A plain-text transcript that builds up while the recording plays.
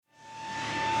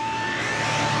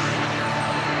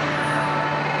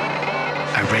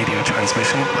radio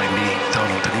transmission by me,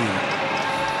 Donald Deneen.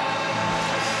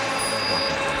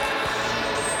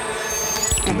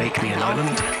 Make Me an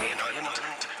Island.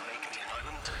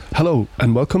 Hello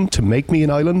and welcome to Make Me an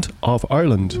Island of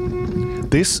Ireland.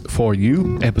 This, For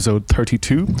You, episode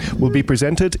 32, will be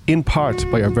presented in part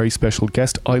by our very special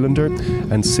guest islander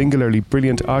and singularly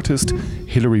brilliant artist,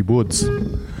 Hilary Woods.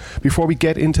 Before we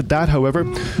get into that, however,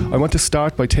 I want to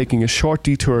start by taking a short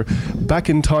detour back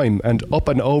in time and up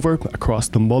and over across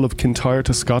the Mull of Kintyre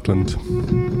to Scotland.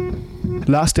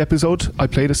 Last episode, I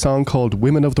played a song called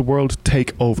Women of the World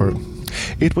Take Over.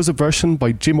 It was a version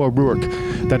by Jim O'Rourke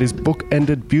that is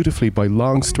bookended beautifully by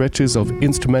long stretches of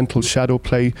instrumental shadow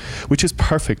play, which is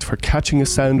perfect for catching a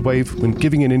sound wave when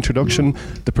giving an introduction,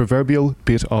 the proverbial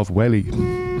bit of welly.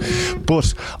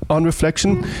 But on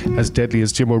reflection, as deadly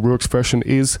as Jim O'Rourke's version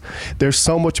is, there's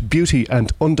so much beauty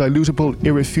and undilutable,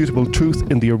 irrefutable truth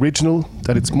in the original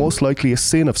that it's most likely a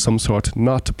sin of some sort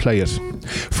not to play it.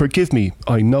 Forgive me,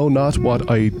 I know not what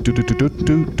I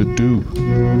do.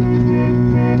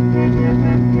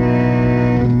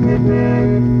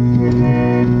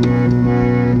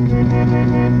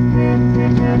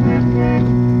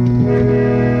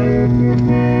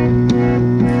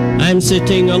 I'm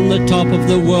sitting on the top of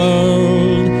the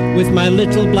world with my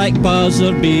little black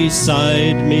buzzer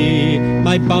beside me.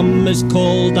 My bum is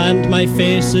cold and my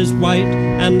face is white,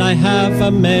 and I have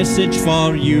a message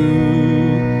for you.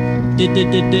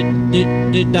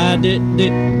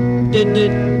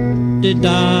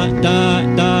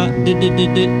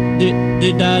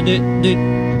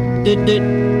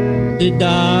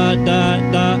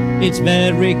 It's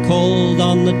very cold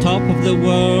on the top of the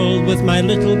world with my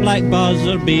little black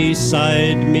buzzer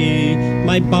beside me.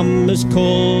 My bum is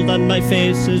cold and my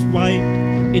face is white.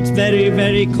 It's very,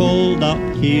 very cold up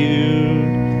here.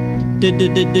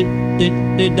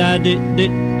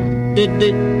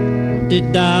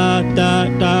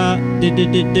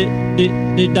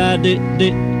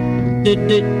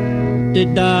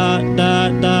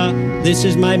 This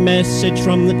is my message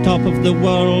from the top of the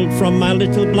world, from my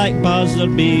little black buzzer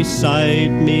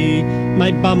beside me.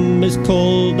 My bum is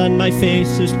cold and my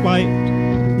face is white.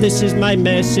 This is my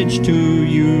message to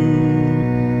you.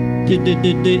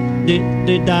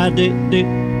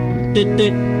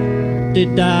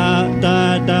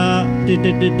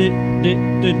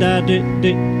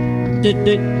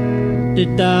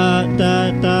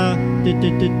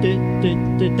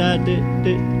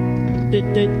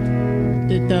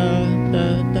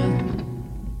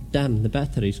 Damn, the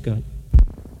battery's gone.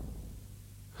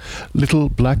 Little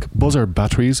black buzzer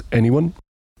batteries, anyone?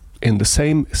 In the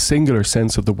same singular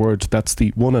sense of the word, that's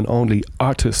the one and only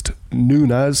artist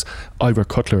known as Ivor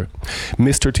Cutler,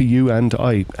 Mr. to you and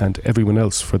I, and everyone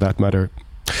else for that matter.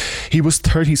 He was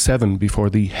 37 before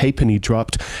the halfpenny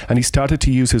dropped, and he started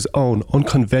to use his own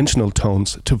unconventional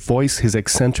tones to voice his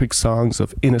eccentric songs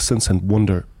of innocence and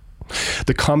wonder.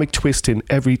 The comic twist in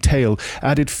every tale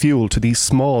added fuel to these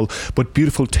small but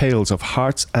beautiful tales of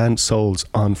hearts and souls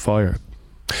on fire.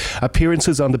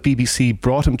 Appearances on the BBC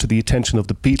brought him to the attention of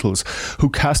the Beatles, who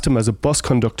cast him as a bus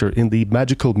conductor in the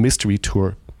Magical Mystery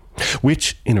Tour,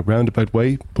 which, in a roundabout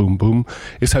way, boom boom,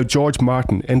 is how George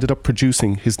Martin ended up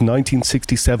producing his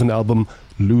 1967 album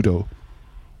Ludo.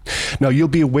 Now, you'll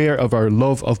be aware of our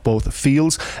love of both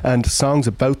fields and songs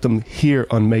about them here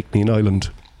on Make Me an Island.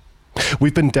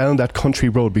 We've been down that country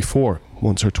road before,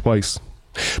 once or twice.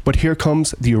 But here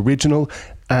comes the original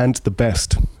and the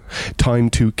best. Time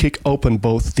to kick open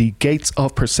both the gates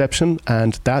of perception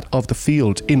and that of the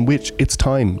field in which it's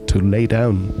time to lay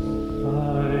down.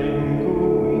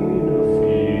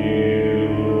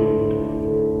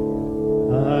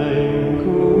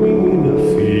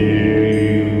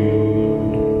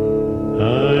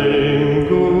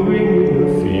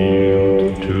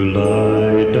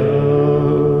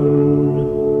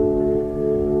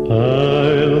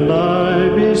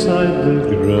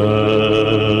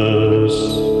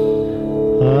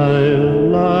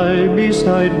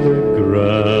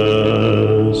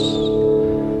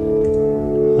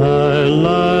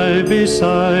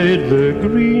 Beside the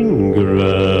green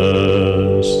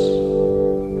grass,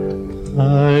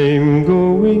 I'm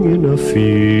going in a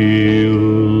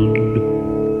field,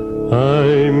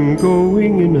 I'm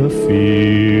going in a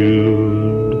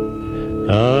field,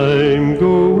 I'm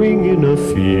going in a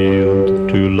field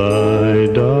to lie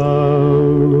down.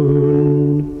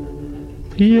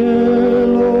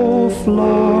 Yellow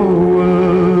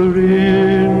flower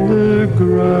in the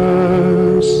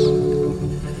grass,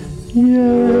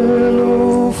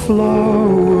 yellow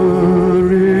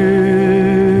flower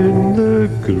in the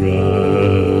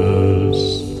grass.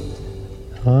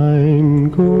 I'm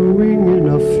going in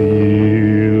a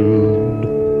field,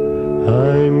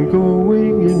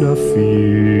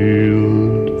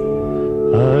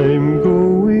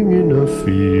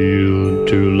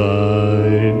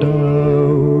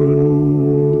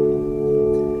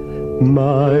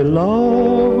 My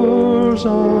lover's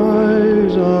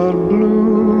eyes are blue.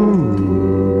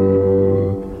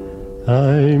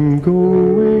 I'm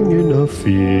going in a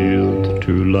field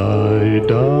to lie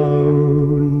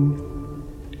down.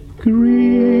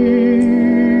 Green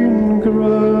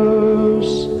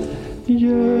grass,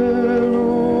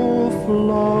 yellow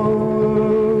flower,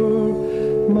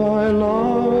 my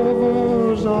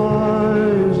lover's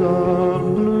eyes are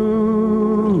blue.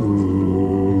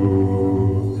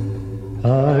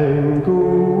 I'm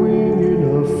going in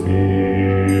a field.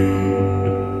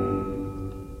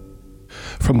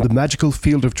 From the magical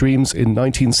Field of Dreams in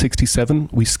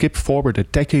 1967, we skip forward a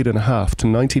decade and a half to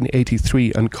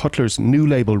 1983, and Cutler's new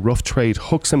label Rough Trade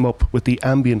hooks him up with the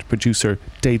ambient producer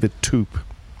David Toop.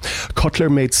 Cutler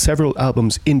made several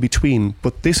albums in between,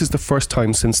 but this is the first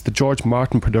time since the George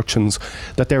Martin productions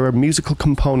that there are musical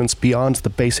components beyond the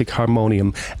basic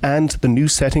harmonium, and the new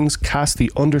settings cast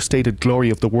the understated glory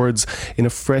of the words in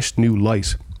a fresh new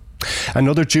light.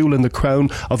 Another jewel in the crown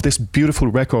of this beautiful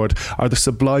record are the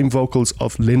sublime vocals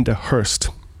of Linda Hurst.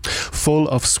 Full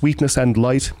of sweetness and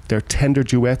light, their tender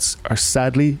duets are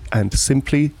sadly and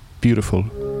simply beautiful.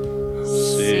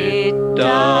 Sit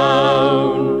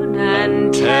down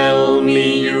and tell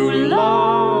me you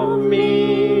love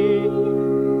me.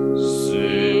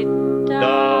 Sit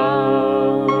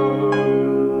down.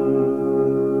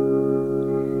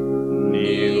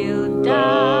 Kneel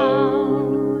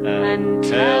down and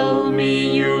tell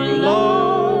me you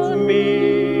love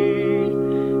me.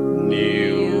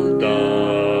 Kneel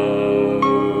down.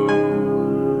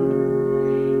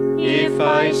 If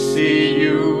I see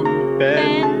you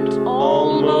bent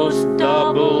almost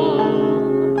double,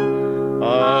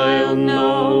 I'll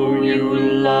know you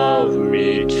love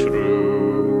me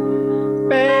true.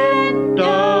 Bend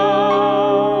down,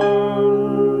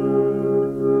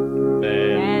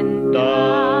 bend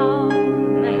down,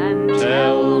 and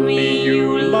tell me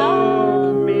you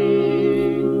love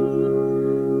me.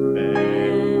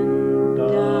 Bend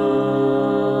down.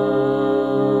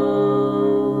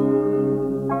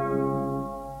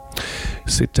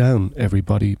 Sit down,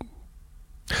 everybody.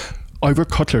 Ivor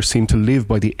Cutler seemed to live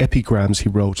by the epigrams he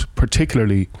wrote,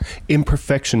 particularly,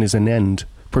 imperfection is an end,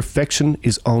 perfection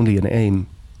is only an aim.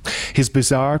 His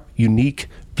bizarre, unique,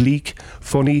 bleak,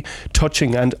 funny,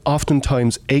 touching and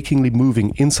oftentimes achingly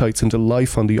moving insights into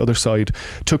life on the other side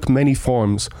took many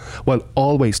forms, while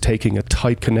always taking a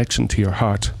tight connection to your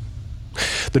heart.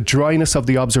 The dryness of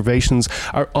the observations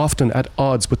are often at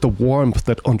odds with the warmth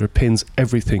that underpins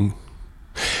everything.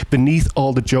 Beneath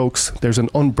all the jokes, there's an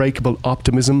unbreakable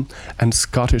optimism and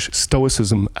Scottish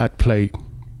stoicism at play.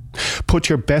 Put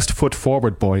your best foot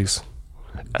forward, boys,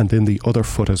 and then the other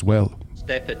foot as well.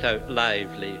 Step it out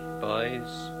lively, boys.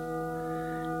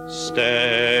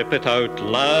 Step it out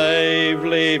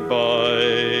lively,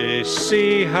 boys.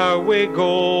 See how we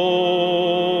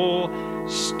go.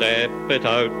 Step it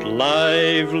out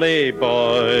lively,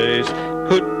 boys.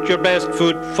 Put your best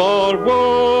foot forward.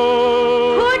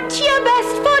 Put your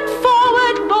best foot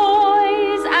forward,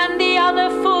 boys, and the other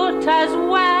foot as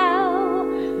well.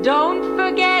 Don't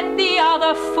forget the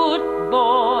other foot,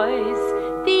 boys,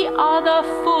 the other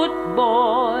foot,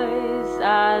 boys,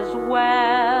 as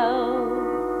well.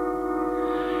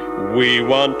 We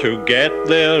want to get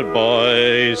there,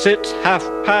 boys. It's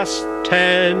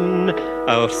 10:30.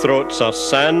 Our throats are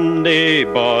sandy,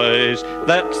 boys.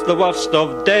 That's the worst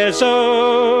of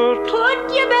desert.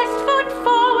 Put your best foot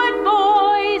forward,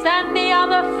 boys, and the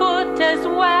other foot as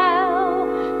well.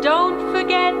 Don't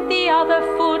forget the other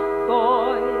foot,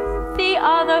 boys, the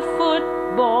other foot,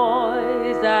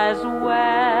 boys, as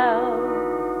well.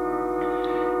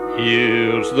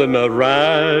 Here's the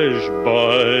mirage,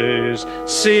 boys.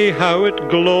 See how it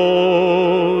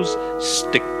glows.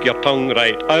 Stick your tongue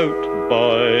right out,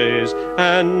 boys,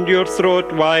 and your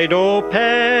throat wide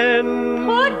open.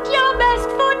 Put your best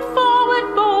foot forward,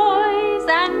 boys,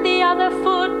 and the other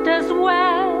foot as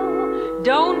well.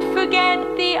 Don't forget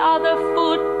the other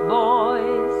foot,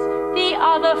 boys, the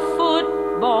other foot,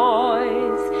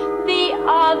 boys, the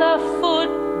other foot,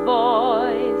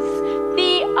 boys,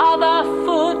 the other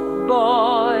foot,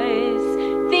 boys,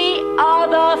 the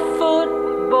other foot,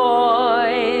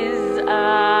 boys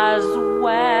as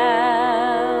well.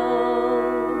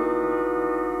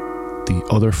 The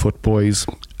other foot boys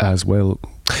as well.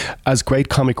 As great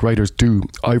comic writers do,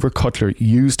 Ivor Cutler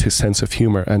used his sense of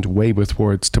humour and way with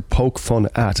words to poke fun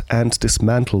at and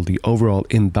dismantle the overall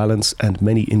imbalance and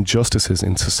many injustices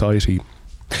in society.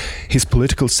 His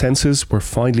political senses were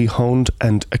finely honed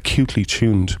and acutely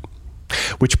tuned.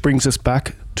 Which brings us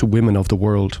back to Women of the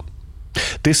World.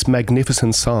 This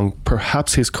magnificent song,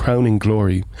 perhaps his crowning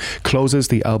glory, closes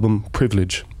the album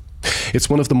Privilege. It's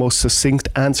one of the most succinct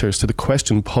answers to the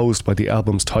question posed by the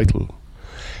album's title.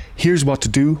 Here's what to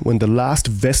do when the last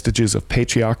vestiges of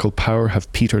patriarchal power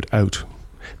have petered out.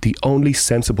 The only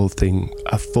sensible thing,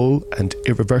 a full and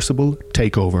irreversible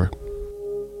takeover.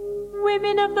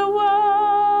 Women of the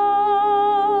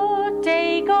world,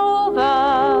 take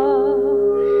over.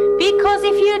 Because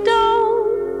if you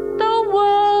don't, the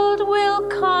world will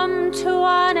come to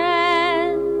an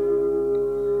end.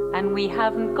 And we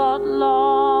haven't got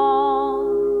long.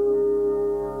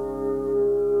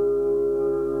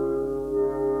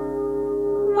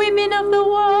 Women of the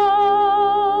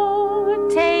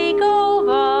world, take over.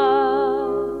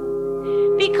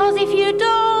 Because if you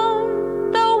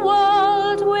don't, the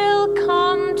world will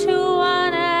come to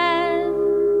an end.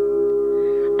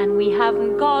 And we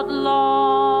haven't got long.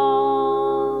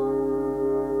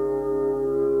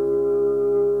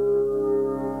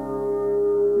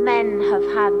 Men have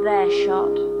had their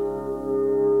shot.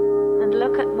 And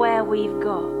look at where we've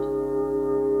got.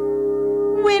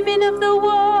 Women of the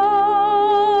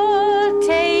world,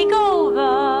 take over.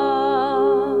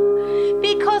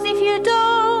 Because if you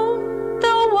don't,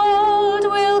 the world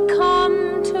will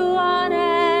come to an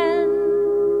end.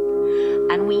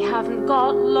 And we haven't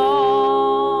got long.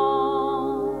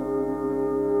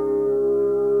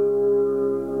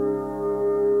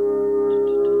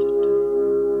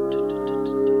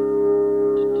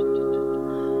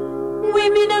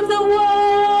 Women of the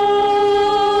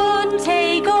world,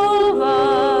 take over.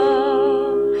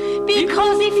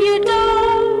 Because if you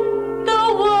don't,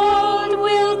 the world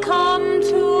will come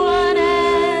to an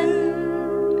end.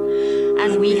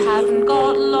 And we haven't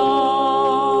got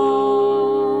long.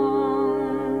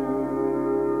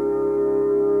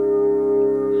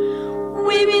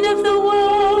 Women of the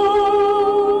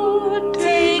world,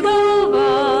 take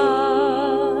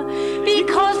over.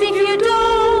 Because if you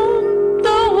don't,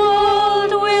 the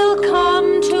world will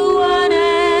come to an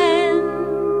end.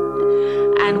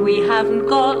 And we haven't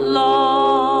got long.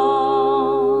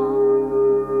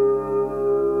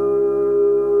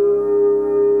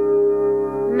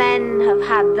 Men have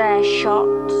had their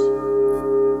shot.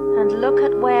 And look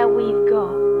at where we've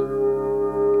got.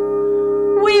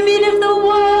 Women of the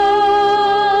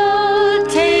world,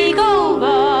 take over.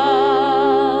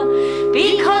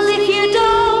 Because if you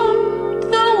don't,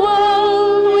 the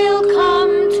world will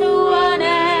come to an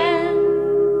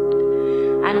end.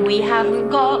 And we haven't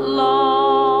got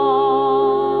long.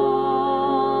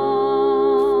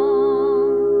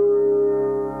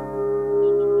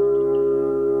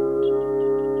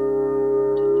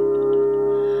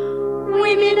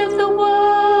 Women of the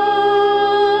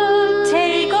world,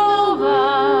 take over.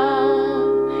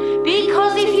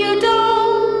 Because if you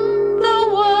don't, the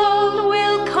world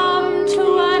will come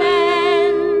to an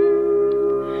end.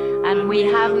 And we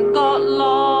haven't got long.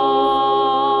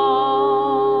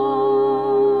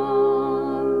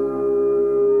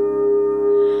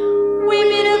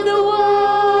 Women of the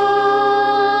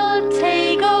world,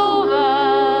 take over.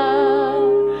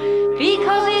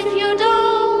 Because if you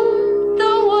don't,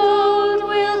 the world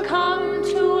will come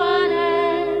to an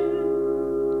end.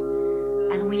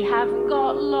 And we haven't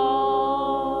got long.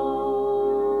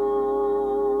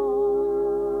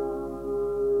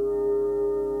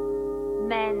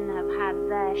 Men have had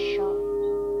their shot.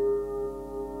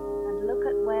 And look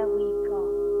at where we've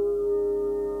got.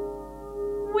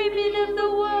 Women of the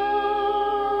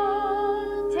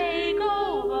world, take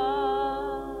over.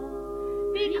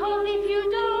 Because if you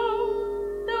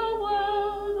don't, the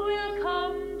world will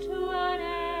come to an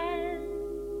end.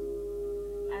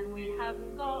 And we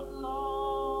haven't got long.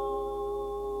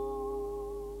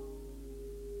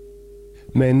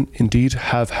 Men indeed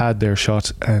have had their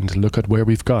shot, and look at where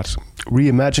we've got.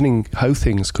 Reimagining how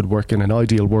things could work in an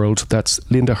ideal world, that's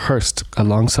Linda Hurst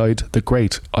alongside the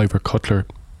great Ivor Cutler.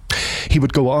 He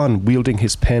would go on wielding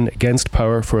his pen against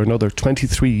power for another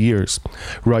 23 years,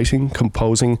 writing,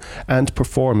 composing and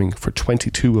performing for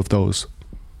 22 of those.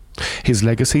 His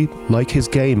legacy, like his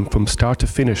game from start to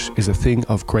finish, is a thing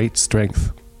of great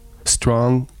strength.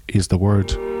 Strong is the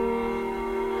word.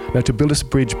 Now, to build us a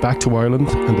bridge back to Ireland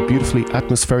and the beautifully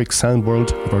atmospheric sound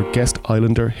world of our guest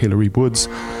islander Hilary Woods,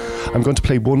 I'm going to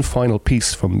play one final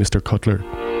piece from Mr. Cutler.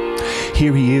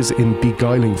 Here he is in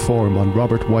beguiling form on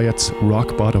Robert Wyatt's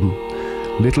Rock Bottom.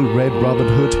 Little Red Robin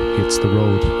Hood hits the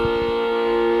road.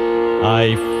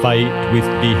 I fight with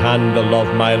the handle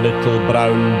of my little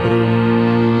brown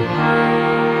broom.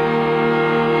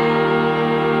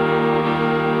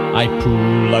 I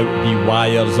pull out the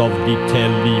wires of the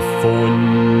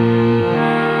telephone.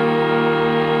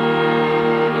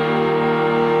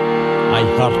 I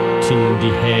hurt in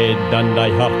the head and I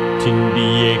hurt in the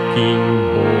aching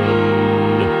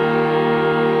bone.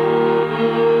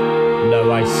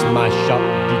 I smash up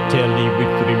the telly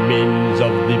with remains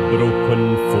of the broken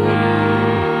phone.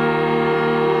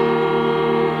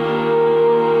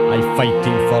 I'm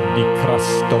fighting for the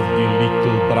crust of the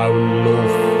little brown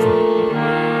loaf.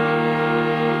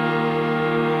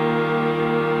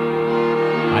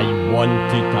 I want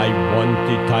it, I want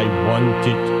it, I want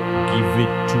it, give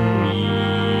it to me.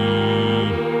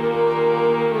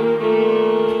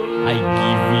 I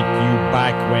give it you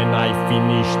back when I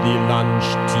finish the lunch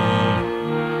tea.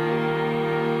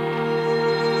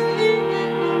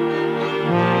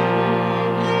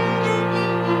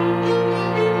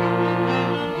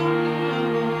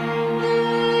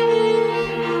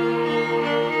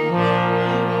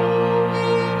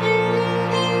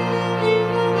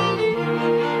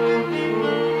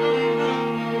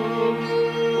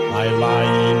 I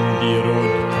lie in the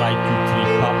road, try to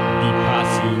trip up the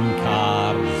passing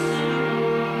cars.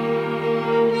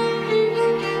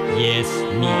 Yes,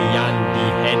 me and the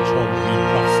hedgehog, we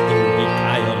busting the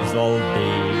tires all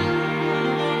day.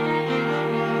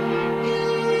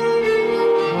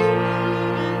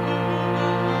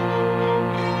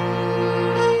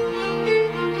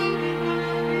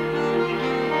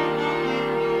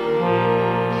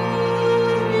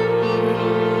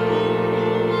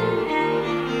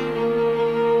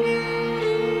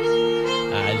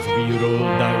 As we roll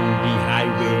down the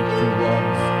highway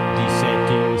towards the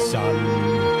setting sun,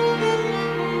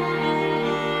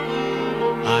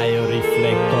 I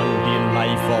reflect on the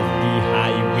life of the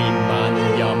highwayman,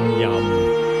 yum yum.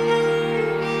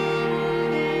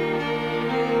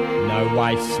 Now I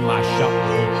smash up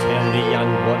the telly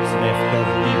and what's left of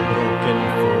the broken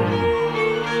phone.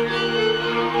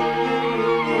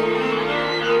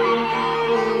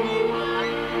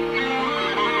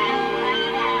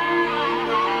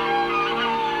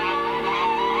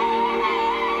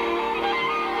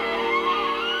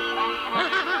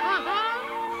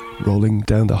 Rolling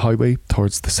down the highway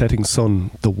towards the setting sun,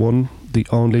 the one, the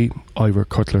only Ivor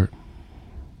Cutler.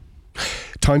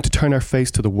 Time to turn our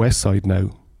face to the west side now.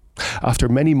 After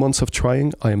many months of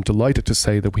trying, I am delighted to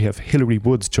say that we have Hilary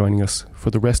Woods joining us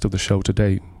for the rest of the show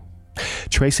today.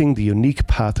 Tracing the unique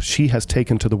path she has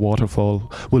taken to the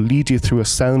waterfall will lead you through a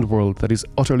sound world that is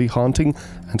utterly haunting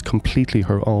and completely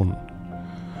her own.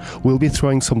 We'll be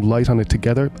throwing some light on it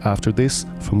together after this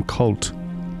from Cult,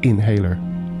 Inhaler.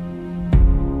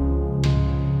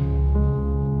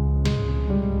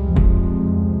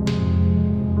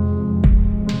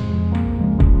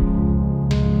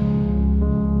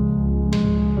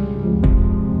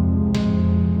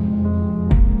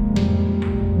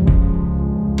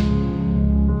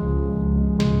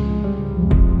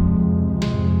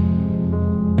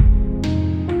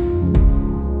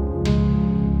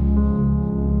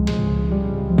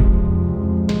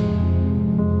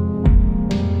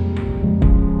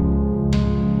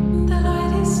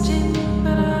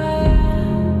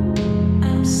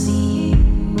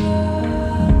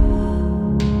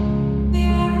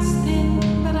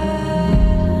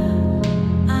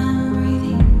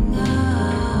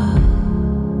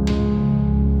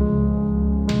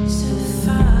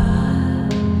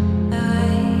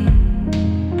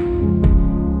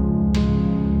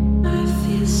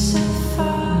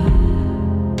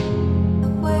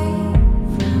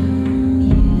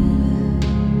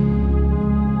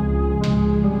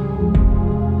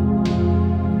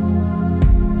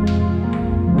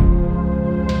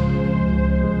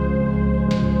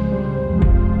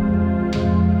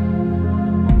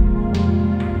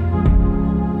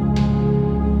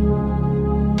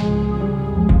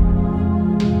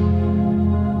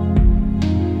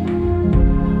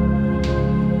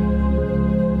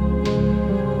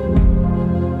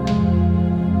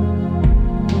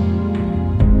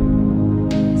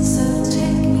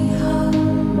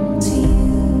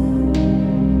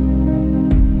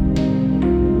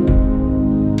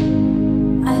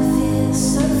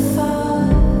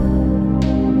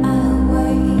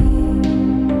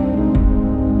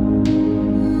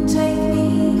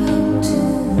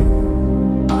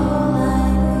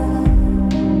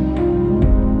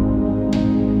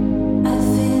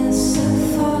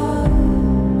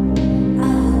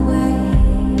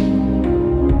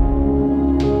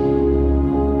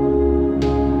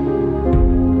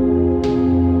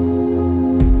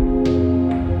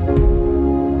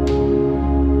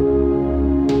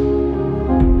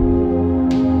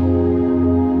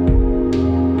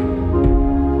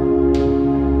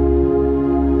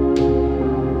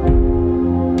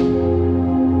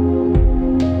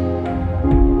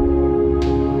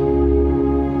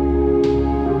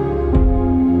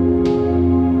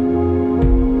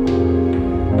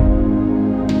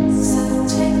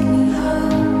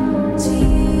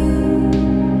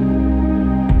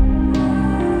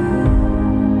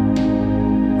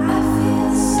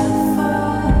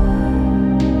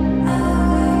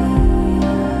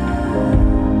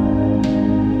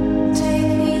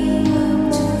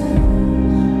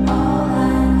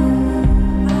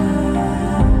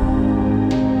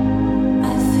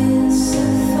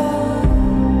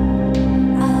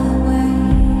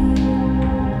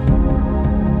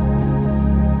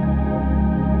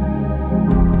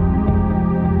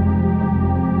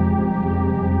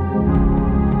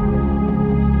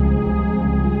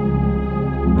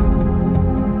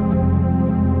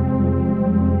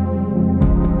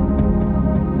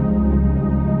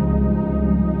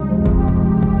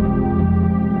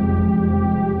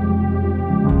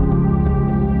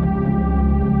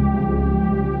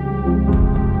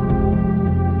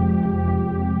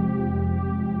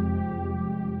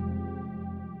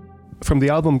 from the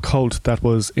album Cult that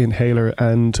was Inhaler,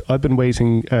 and I've been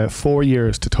waiting 4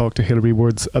 years to talk to Hilary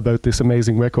Woods about this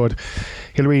amazing record.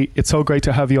 Hilary, it's so great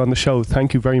to have you on the show.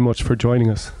 Thank you very much for joining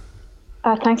us.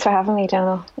 Thanks for having me,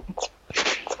 Donal.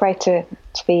 It's great to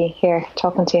be here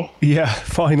talking to you. Yeah,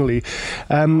 finally.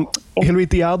 Hilary,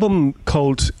 the album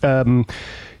Cult,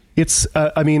 it's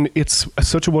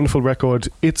such a wonderful record.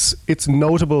 It's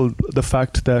notable the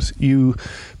fact that you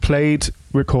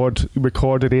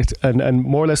recorded it and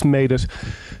more or less made it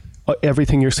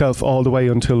everything yourself all the way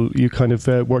until you kind of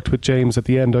worked with James at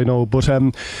the end, I know. But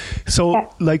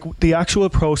like the actual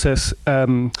process,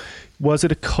 was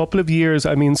it a couple of years?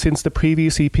 I mean, since the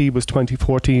previous EP was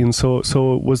 2014, so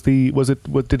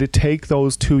did it take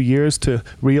those 2 years to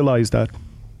realise that?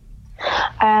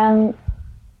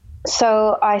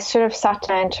 So I sort of sat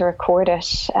down to record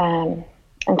it in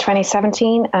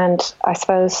 2017, and I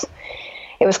suppose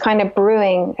it was kind of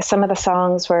brewing. Some of the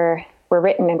songs were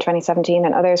written in 2017,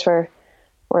 and others were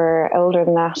older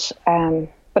than that.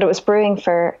 But it was brewing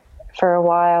for a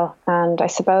while, and I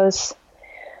suppose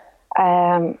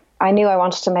I knew I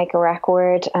wanted to make a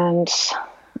record, and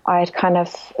I'd kind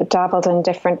of dabbled in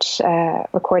different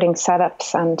recording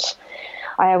setups, and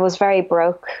I was very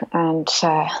broke, and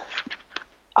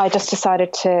I just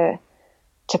decided to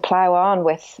plow on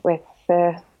with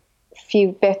the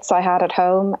few bits I had at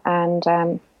home,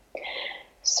 and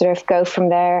sort of go from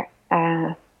there.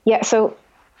 The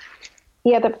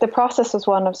process was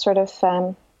one of sort of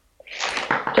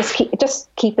just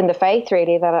keeping the faith,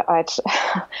 really, that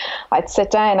I'd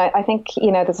sit down. I think,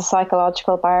 there's a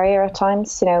psychological barrier at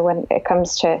times, when it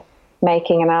comes to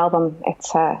making an album.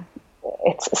 It's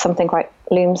something quite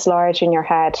looms large in your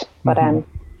head, but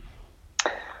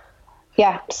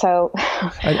so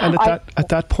and at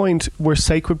that point, where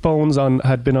Sacred Bones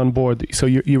had been on board, so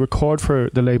you record for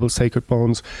the label Sacred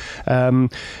Bones, and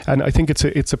I think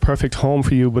it's a perfect home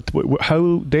for you. But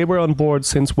how they were on board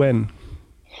since when?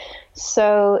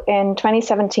 So in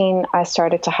 2017, I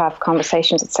started to have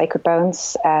conversations with Sacred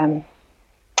Bones. I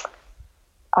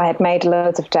had made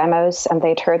loads of demos, and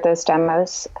they'd heard those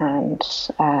demos, and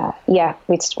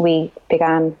we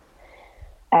began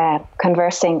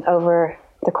conversing over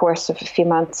the course of a few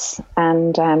months,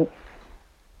 and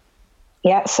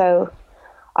so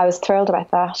I was thrilled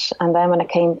about that. And then when it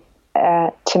came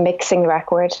to mixing the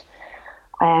record,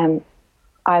 I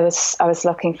was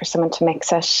looking for someone to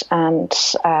mix it, and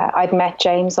I'd met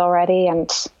James already,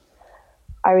 and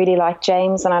I really liked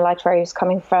James, and I liked where he was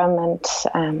coming from,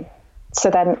 and so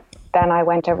then I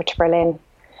went over to Berlin,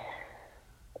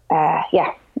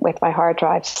 with my hard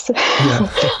drives.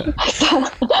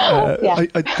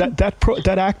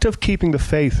 That act of keeping the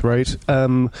faith, right? I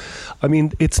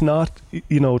mean, it's not,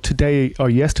 today or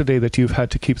yesterday that you've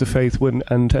had to keep the faith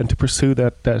and to pursue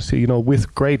that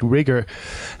with great rigor,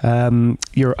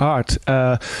 your art.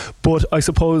 But I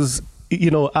suppose,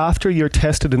 after you're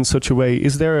tested in such a way,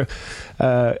 is there,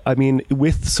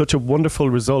 with such a wonderful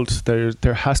result,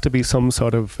 there has to be some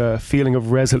sort of feeling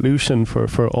of resolution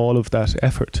for all of that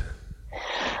effort.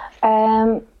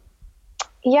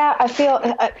 I feel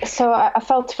so. I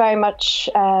felt very much.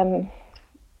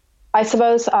 I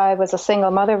suppose I was a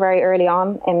single mother very early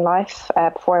on in life,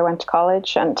 before I went to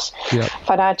college, and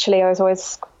financially I was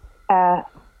always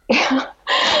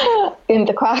in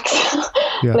the cracks,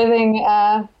 living.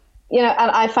 And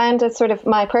I found it sort of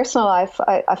my personal life.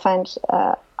 I found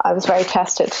I was very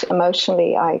tested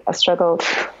emotionally. I struggled.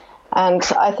 And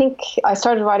I think I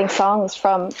started writing songs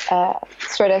from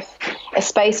sort of a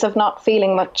space of not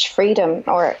feeling much freedom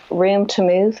or room to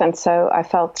move. And so I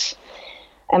felt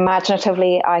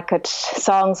imaginatively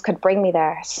songs could bring me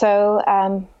there. So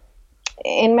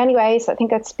in many ways, I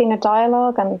think it's been a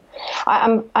dialogue. And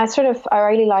I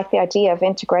really like the idea of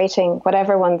integrating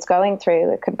whatever one's going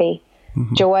through. It could be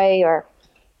joy or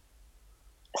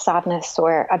sadness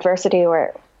or adversity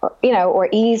or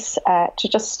ease, to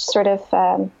just sort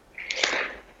of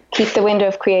keep the window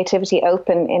of creativity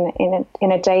open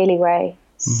in a daily way.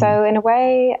 So in a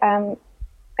way,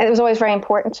 it was always very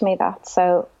important to me that.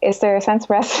 So is there a sense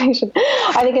of resolution?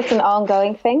 I think it's an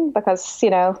ongoing thing because,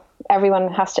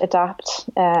 everyone has to adapt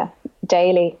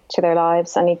daily to their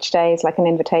lives, and each day is like an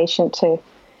invitation to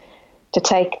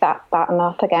take that baton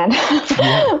up again.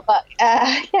 But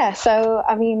so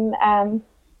I mean,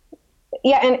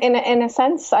 in a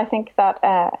sense, I think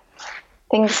that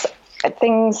things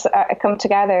come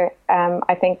together.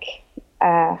 I think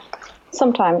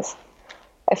sometimes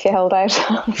if you hold out.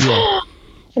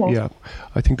 Yeah,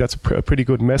 I think that's a pretty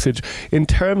good message. In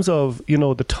terms of,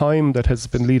 the time that has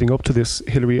been leading up to this,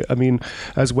 Hilary, I mean,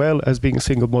 as well as being a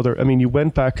single mother, I mean, you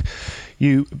went back,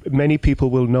 many people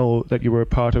will know that you were a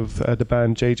part of the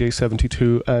band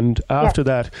JJ72, and after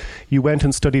that, you went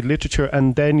and studied literature,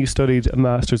 and then you studied a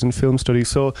master's in film studies.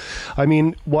 So, I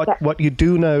mean, what you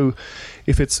do now,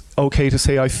 if it's okay to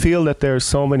say, I feel that there are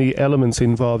so many elements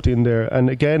involved in there. And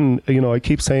again, I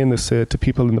keep saying this to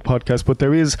people in the podcast, but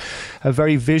there is a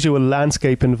very visual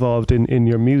landscape involved in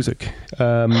your music.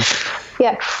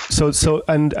 So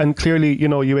and clearly,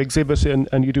 you exhibit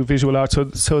and you do visual art.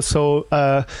 So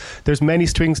there's many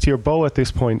strings to your bow at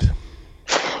this point.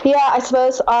 Yeah, I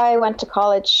suppose I went to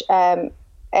college,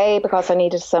 because I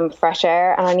needed some fresh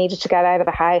air and I needed to get out of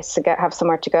the house to have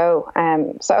somewhere to go.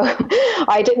 So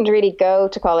I didn't really go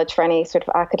to college for any sort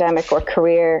of academic or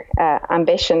career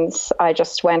ambitions. I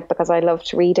just went because I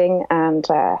loved reading, and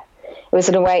it was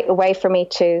a way for me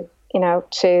to,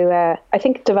 I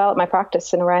think, develop my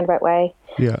practice in a roundabout way.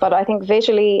 Yeah. But I think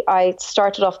visually, I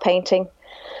started off painting.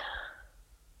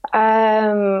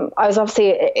 I was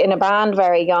obviously in a band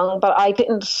very young, but I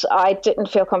didn't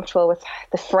feel comfortable with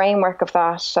the framework of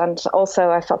that, and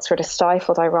also I felt sort of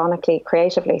stifled, ironically,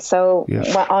 creatively. So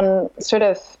on sort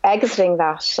of exiting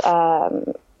that,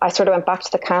 I sort of went back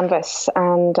to the canvas,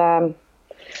 and I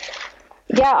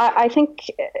think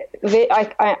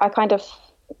I kind of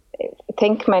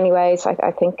think many ways.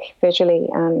 I think visually,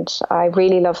 and I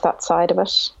really love that side of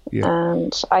it. Yeah.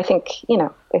 And I think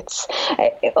it's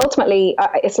ultimately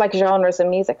it's like genres in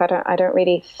music. I don't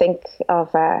really think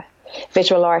of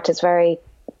visual art as very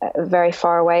very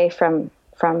far away from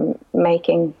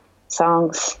making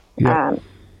songs. Yeah.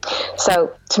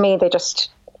 So to me, they just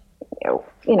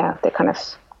they kind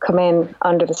of come in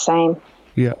under the same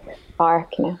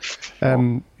arc.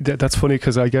 That's funny,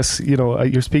 because I guess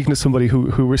you're speaking to somebody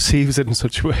who receives it in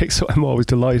such a way, so I'm always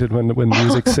delighted when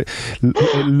music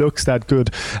looks that good.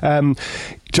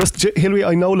 Just, Hilary,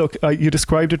 I know, look, you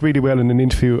described it really well in an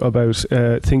interview about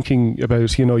thinking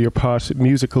about, your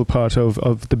musical part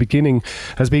of the beginning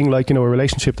as being like, a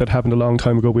relationship that happened a long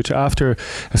time ago, which after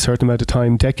a certain amount of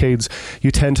time, decades, you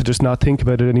tend to just not think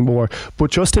about it anymore. But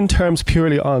just in terms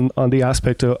purely on the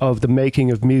aspect of the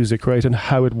making of music, right, and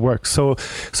how it works. So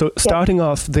starting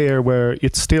off there, where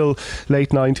it's still late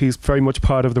 90s, very much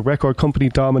part of the record company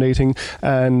dominating,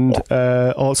 and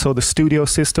also the studio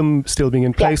system still being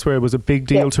in place, where it was a big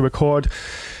deal to record,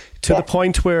 to the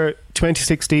point where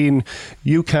 2016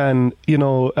 you can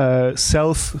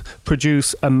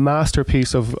self-produce a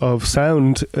masterpiece of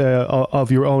sound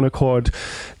of your own accord.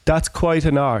 That's quite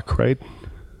an arc, right?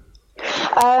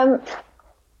 I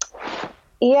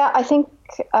think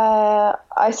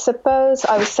I suppose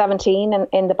I was 17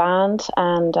 in the band,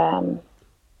 and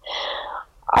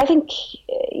I think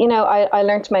I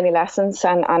learned many lessons,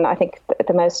 and I think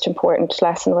the most important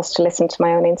lesson was to listen to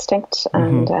my own instinct,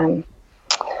 and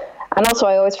also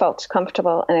I always felt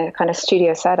comfortable in a kind of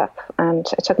studio setup, and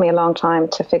it took me a long time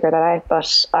to figure that out.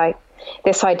 But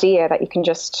this idea that you can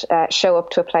just show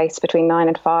up to a place between 9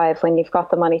 and 5 when you've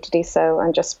got the money to do so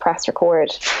and just press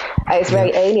record is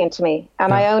very alien to me,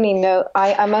 and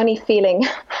I'm only feeling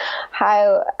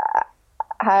how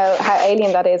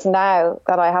alien that is now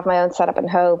that I have my own setup at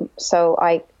home. So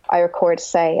I record,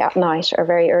 say, at night or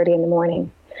very early in the morning,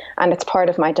 and it's part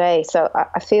of my day. So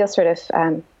I feel sort of,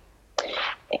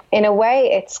 in a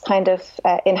way, it's kind of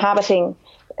inhabiting,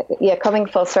 coming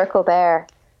full circle there,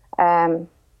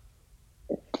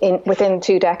 within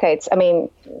 2 decades. I mean,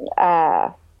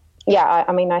 I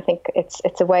think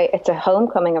it's a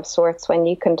homecoming of sorts when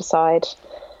you can decide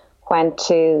when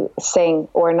to sing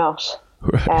or not.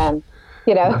 Right.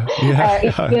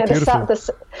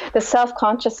 The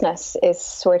self-consciousness is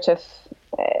sort of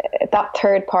that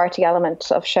third party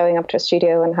element of showing up to a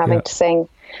studio and having to sing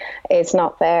is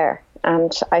not there,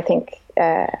 and I think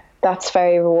that's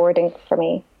very rewarding for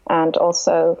me. And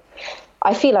also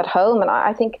I feel at home, and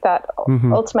I think that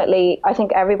ultimately I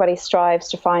think everybody strives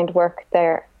to find work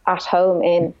they're at home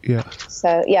in.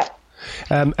 So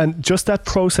and just that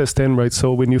process then, right?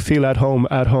 So when you feel at home,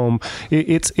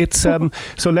 it's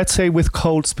so let's say with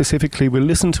Cold specifically, we'll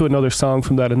listen to another song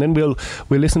from that, and then we'll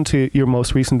listen to your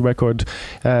most recent record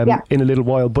in a little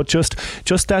while. But just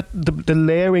that the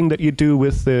layering that you do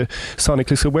with the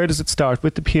sonically. So where does it start?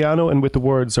 With the piano and with the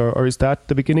words, or is that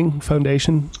the beginning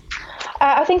foundation?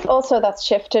 I think also that's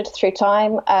shifted through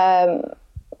time.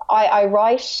 I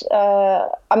write.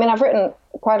 I've written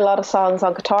quite a lot of songs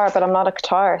on guitar, but I'm not a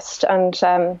guitarist, and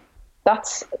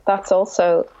that's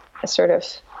also a sort of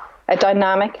a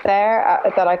dynamic there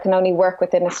that I can only work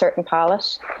within a certain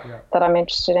palette that I'm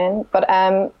interested in. But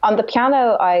on the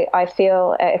piano, I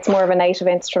feel it's more of a native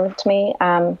instrument to me.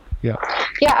 Yeah,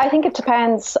 I think it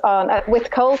depends on,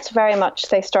 with Colt very much,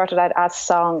 they started out as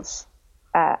songs.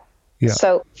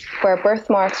 So where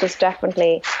Birthmarks was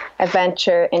definitely a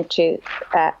venture into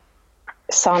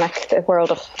sonic, the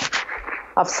world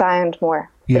of sound more.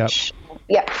 Which,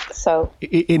 so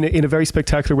in a very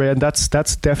spectacular way, and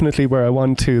that's definitely where I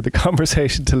want the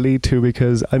conversation to lead to,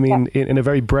 because I mean in a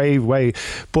very brave way.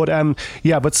 But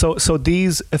but so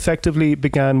these effectively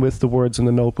began with the words in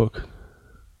the notebook.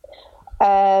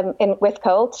 With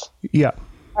Colt. Yeah.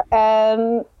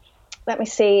 Let me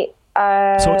see.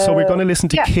 So we're going to listen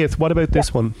to Kith. What about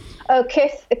this one? Oh,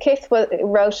 Kith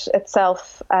wrote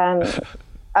itself.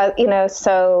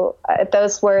 So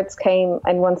those words came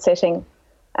in one sitting,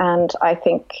 and I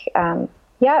think, it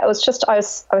was just I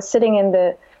was sitting in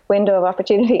the window of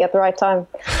opportunity at the right time.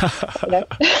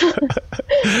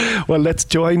 Well, let's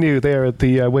join you there at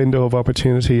the window of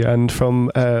opportunity, and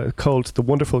from Colt, the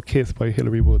wonderful Kith by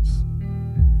Hilary Woods.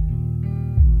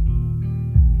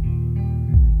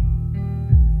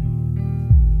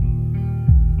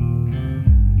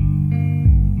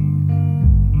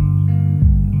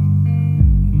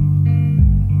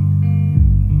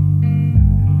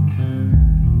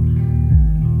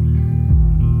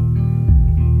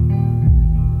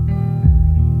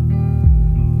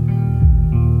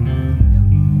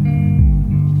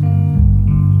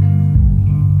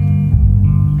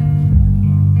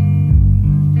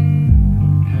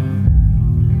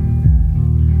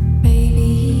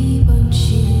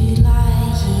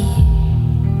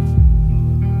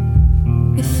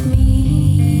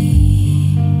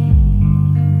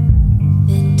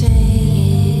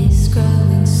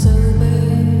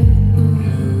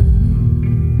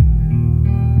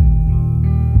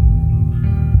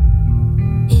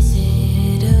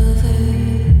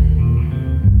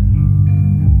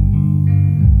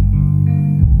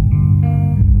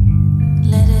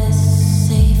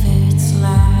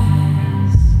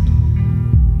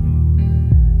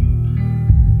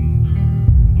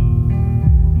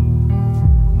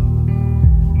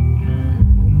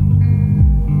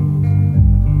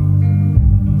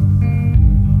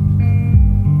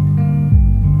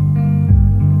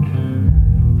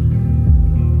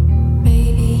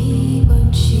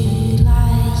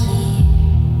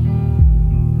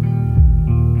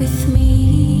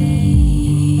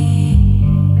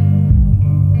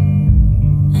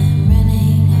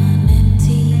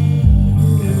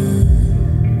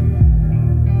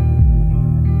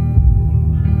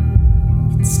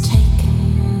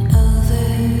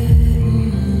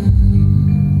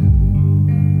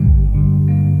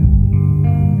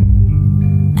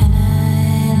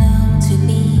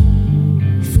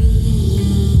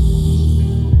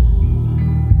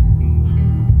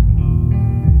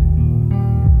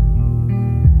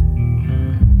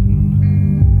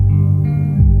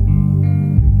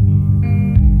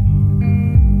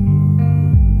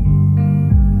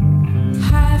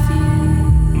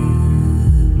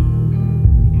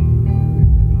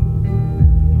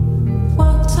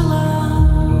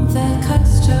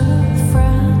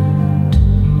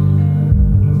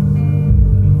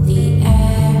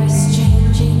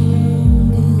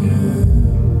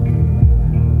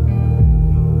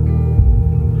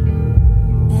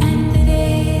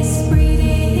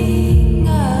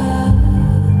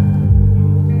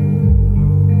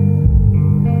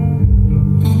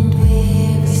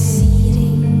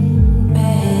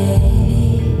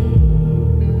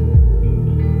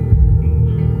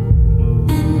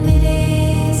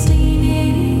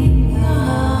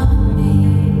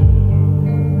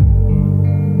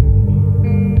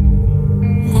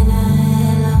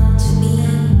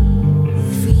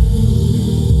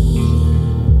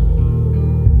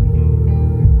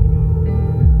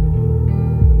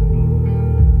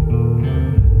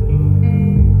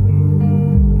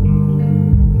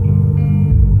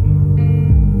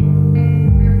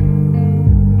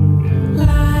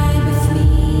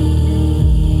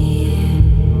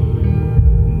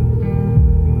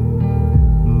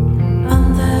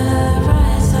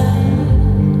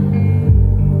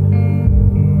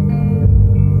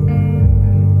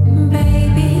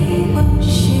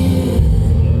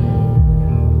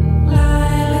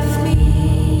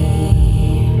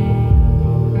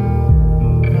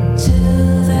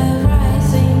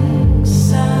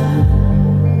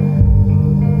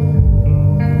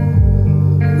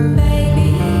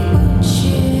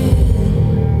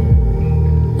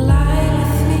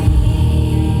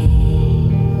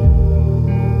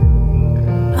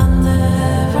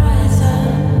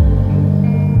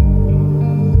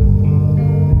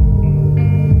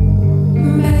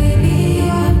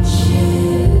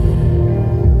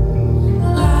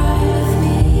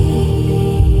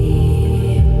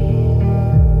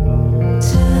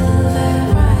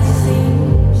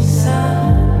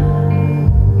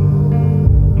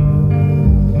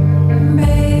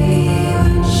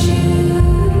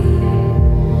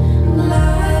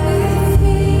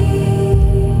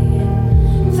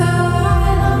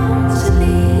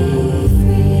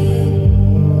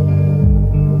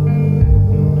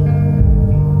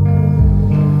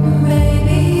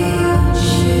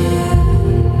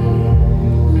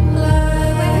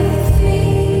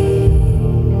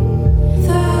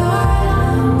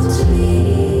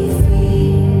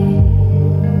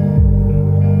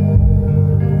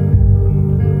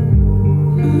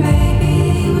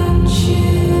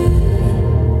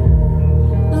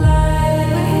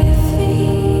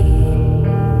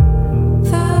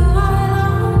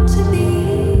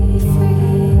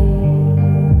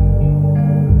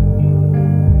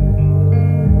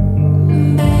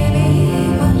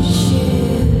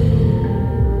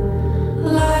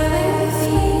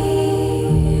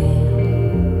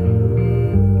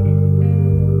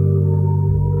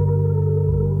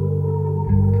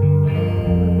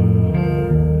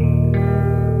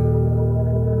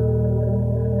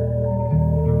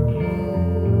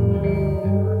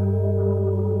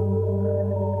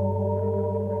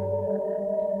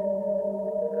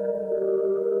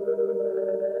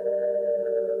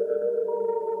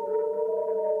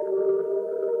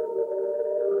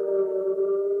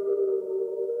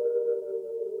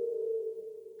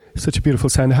 Such a beautiful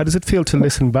sound. How does it feel to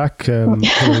listen back?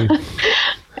 Hilary?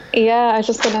 Yeah, I was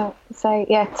just gonna say,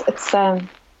 yeah,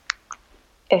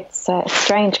 it's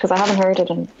strange because I haven't heard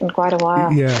it in quite a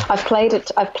while. Yeah. I've played it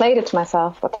to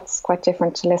myself, but that's quite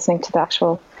different to listening to the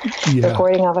actual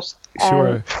recording of it.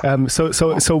 Sure.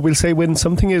 So we'll say when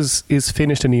something is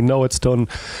finished and you know it's done,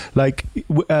 like,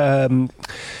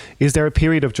 is there a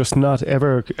period of just not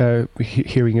ever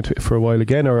hearing it for a while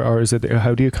again, or is it?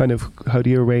 How do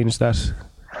you arrange that?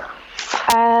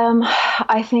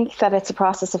 I think that it's a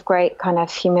process of great kind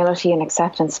of humility and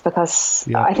acceptance, because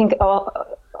I think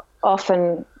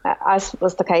often, as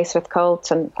was the case with Colt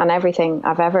and everything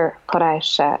I've ever put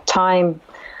out, time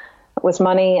was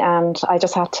money, and I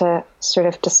just had to sort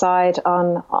of decide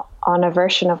on a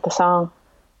version of the song.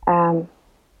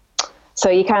 So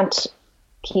you can't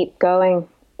keep going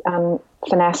and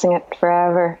finessing it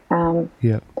forever.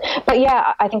 But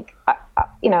yeah, I think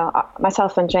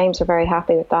myself and James were very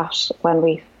happy with that when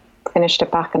we finished it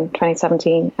back in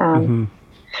 2017. And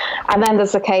then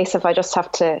there's the case of I just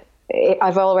have to.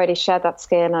 I've already shed that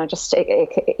skin. I just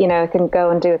it can go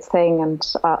and do its thing, and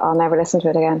I'll never listen to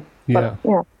it again. Yeah.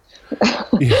 But, yeah.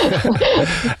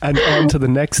 And on to the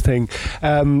next thing.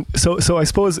 So I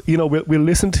suppose we'll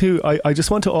listen to. I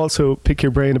just want to also pick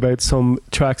your brain about some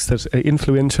tracks that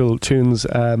influential tunes.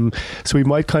 So we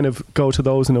might kind of go to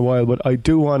those in a while, but I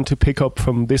do want to pick up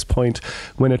from this point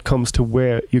when it comes to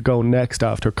where you go next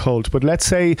after Cult. But let's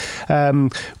say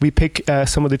we pick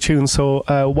some of the tunes. So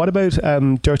what about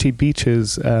Dirty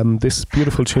Beaches? This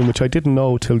beautiful tune, which I didn't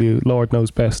know till you, Lord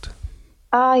Knows Best.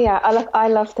 Yeah, I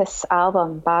love this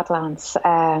album, Badlands.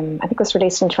 I think it was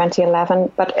released in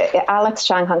 2011. But Alex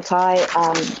Chang Hung Tai,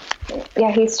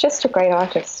 he's just a great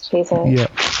artist.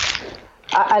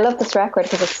 I love this record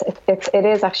because it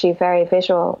is actually very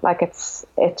visual. Like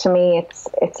to me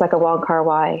it's like a Wong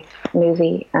Kar-wai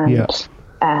movie, and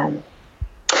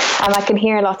I can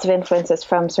hear lots of influences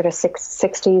from sort of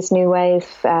 60s new wave,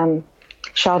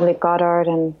 Jean-Luc Godard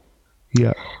and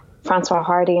Francois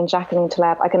Hardy and Jacqueline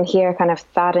Taleb. I can hear kind of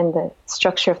that in the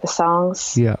structure of the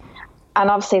songs. Yeah.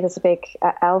 And obviously there's a big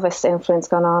Elvis influence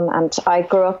going on. And I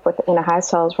grew up in a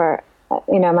household where,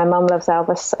 my mum loves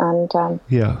Elvis and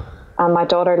my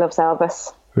daughter loves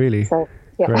Elvis. Really? So,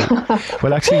 yeah. Great.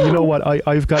 Well, actually, you know what?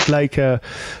 I've got like a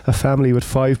family with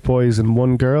 5 boys and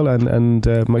 1 girl, and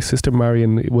my sister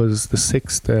Marion was the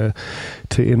 6th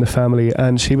in the family,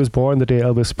 and she was born the day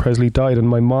Elvis Presley died, and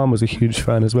my mom was a huge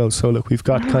fan as well. So look, we've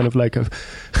got kind of like a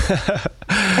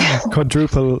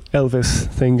quadruple Elvis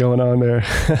thing going on there.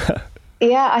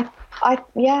 I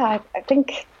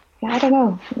think. I don't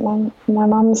know. My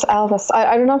mom's Elvis.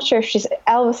 I'm not sure if she's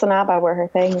Elvis and ABBA were her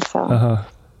thing. So.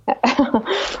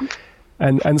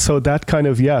 And so that kind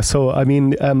of, so I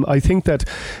mean, I think that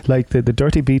like the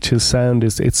Dirty Beaches sound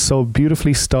it's so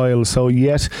beautifully styled, so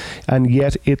yet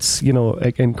it's,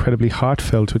 incredibly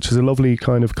heartfelt, which is a lovely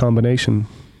kind of combination.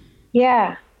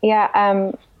 I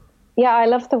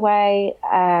love the way,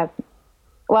 I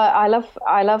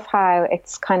love how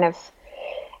it's kind of,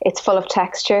 it's full of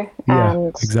texture.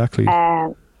 And exactly.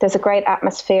 There's a great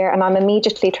atmosphere, and I'm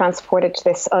immediately transported to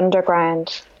this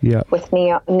underground with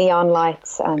neon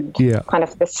lights and kind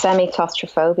of the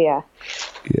semi-claustrophobia.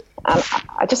 And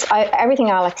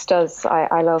everything Alex does,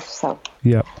 I love. So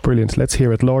yeah, brilliant. Let's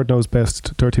hear it. Lord Knows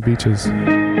Best, Dirty Beaches.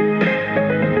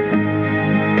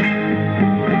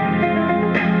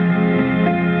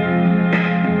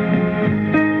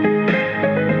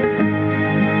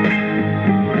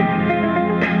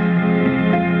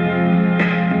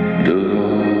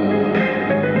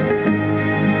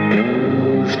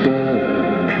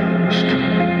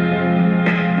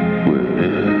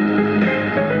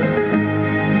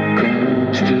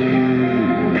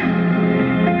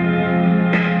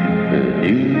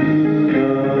 You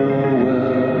know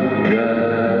well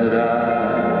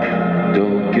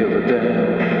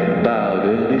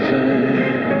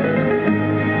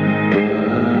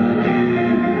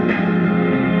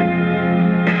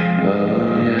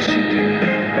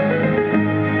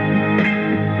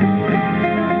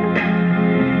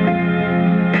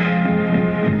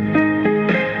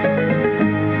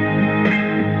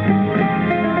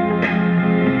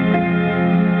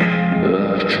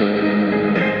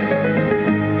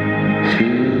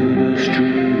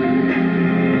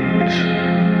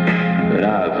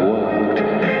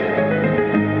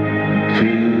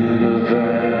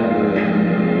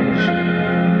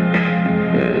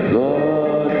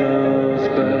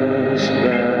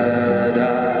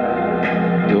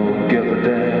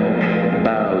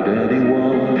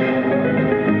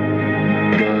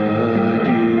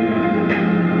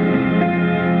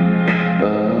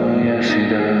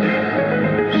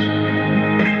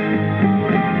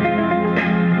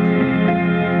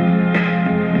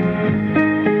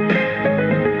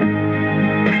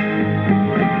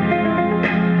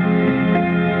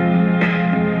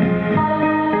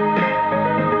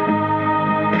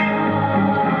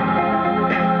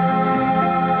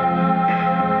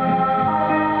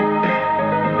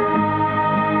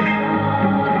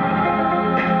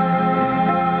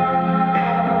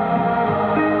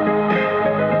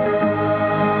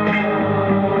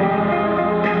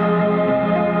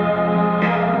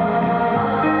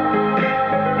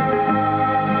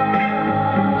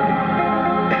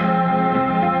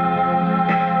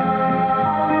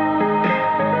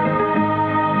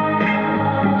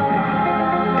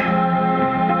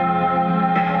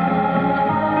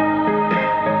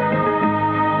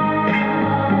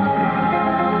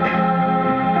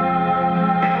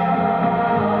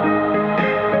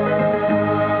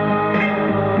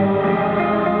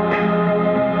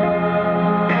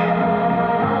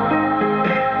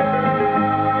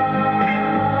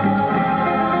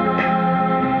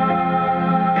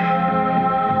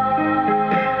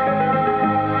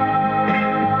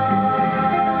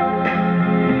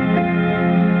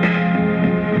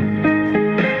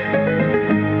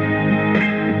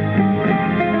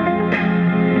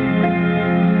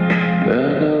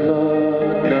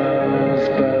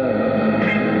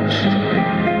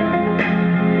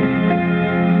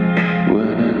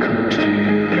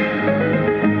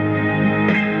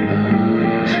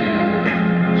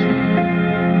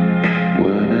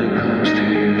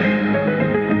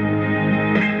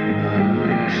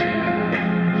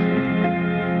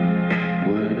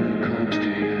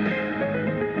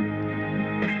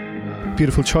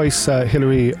beautiful choice,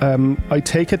 Hilary. I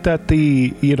take it that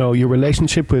your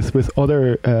relationship with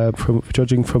other, from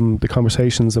judging from the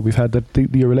conversations that we've had, that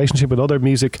your relationship with other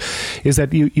music is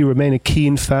that you remain a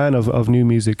keen fan of new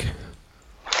music.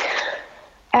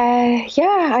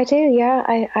 Yeah, I do.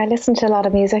 Yeah, I listen to a lot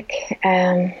of music.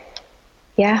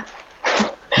 Yeah,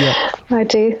 I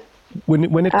do.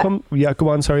 When it comes, go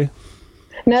on. Sorry.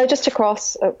 No, just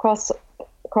across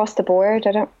the board.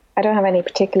 I don't have any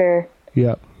particular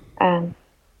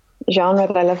genre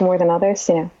that I love more than others.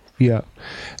 Yeah,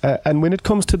 and when it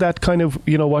comes to that kind of,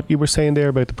 what you were saying there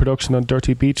about the production on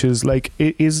Dirty Beaches, like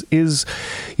is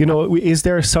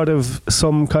there sort of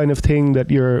some kind of thing that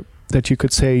you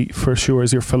could say for sure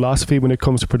is your philosophy when it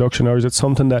comes to production, or is it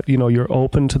something that you're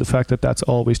open to the fact that that's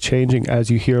always changing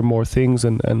as you hear more things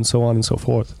and so on and so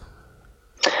forth?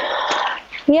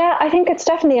 Yeah, I think it's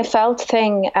definitely a felt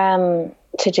thing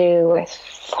to do with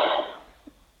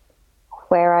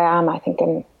where I am. I think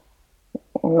in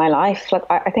my life, like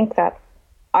I think that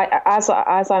as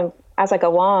I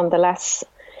go on, the less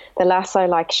I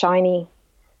like shiny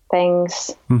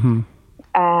things. Mm-hmm.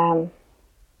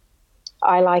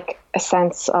 I like a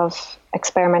sense of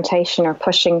experimentation or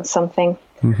pushing something,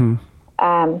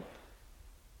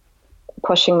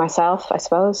 pushing myself, I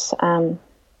suppose.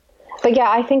 But yeah,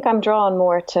 I think I'm drawn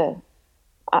more to,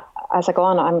 as I go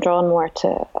on, I'm drawn more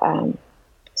to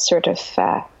sort of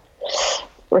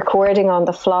recording on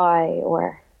the fly,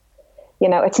 or,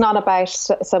 it's not about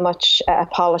so much a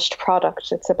polished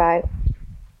product. It's about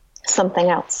something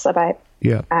else, about,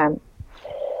 the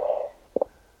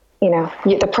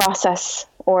process,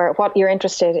 or what you're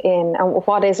interested in, and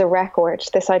what is a record.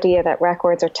 This idea that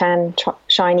records are 10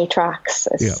 shiny tracks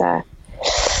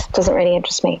doesn't really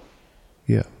interest me.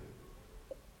 Yeah.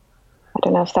 I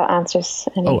don't know if that answers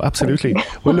any. Oh, absolutely.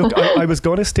 Well, look, I was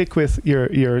going to stick with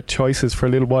your choices for a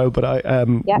little while, but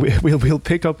we'll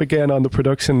pick up again on the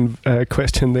production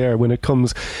question there when it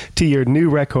comes to your new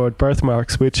record,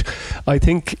 Birthmarks, which I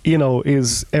think,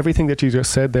 is everything that you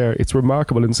just said there. It's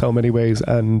remarkable in so many ways,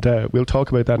 and we'll talk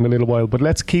about that in a little while. But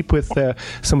let's keep with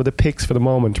some of the picks for the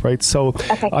moment, right? So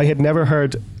okay. I had never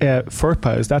heard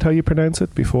FERPA. Is that how you pronounce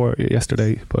it before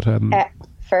yesterday? But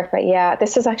FERPA, yeah.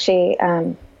 This is actually...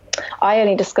 I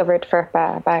only discovered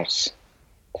FERPA about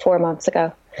 4 months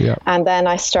ago. Yeah. And then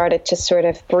I started to sort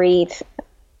of breathe,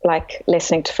 like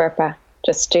listening to FERPA,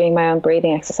 just doing my own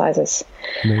breathing exercises.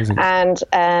 Amazing. And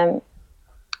I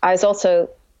was also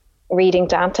reading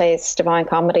Dante's Divine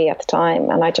Comedy at the time,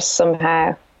 and I just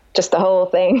somehow, just the whole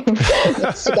thing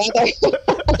together.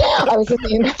 I was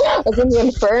in the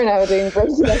Inferno doing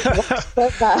breathing exercises.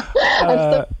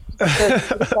 FERPA.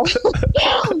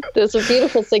 There's a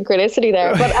beautiful synchronicity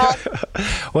there.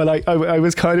 But well, I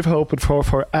was kind of hoping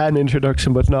for an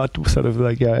introduction, but not sort of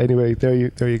like, anyway, there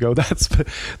you go. That's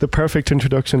the perfect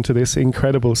introduction to this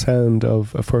incredible sound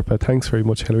of FERPA. Thanks very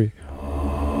much, Hilary.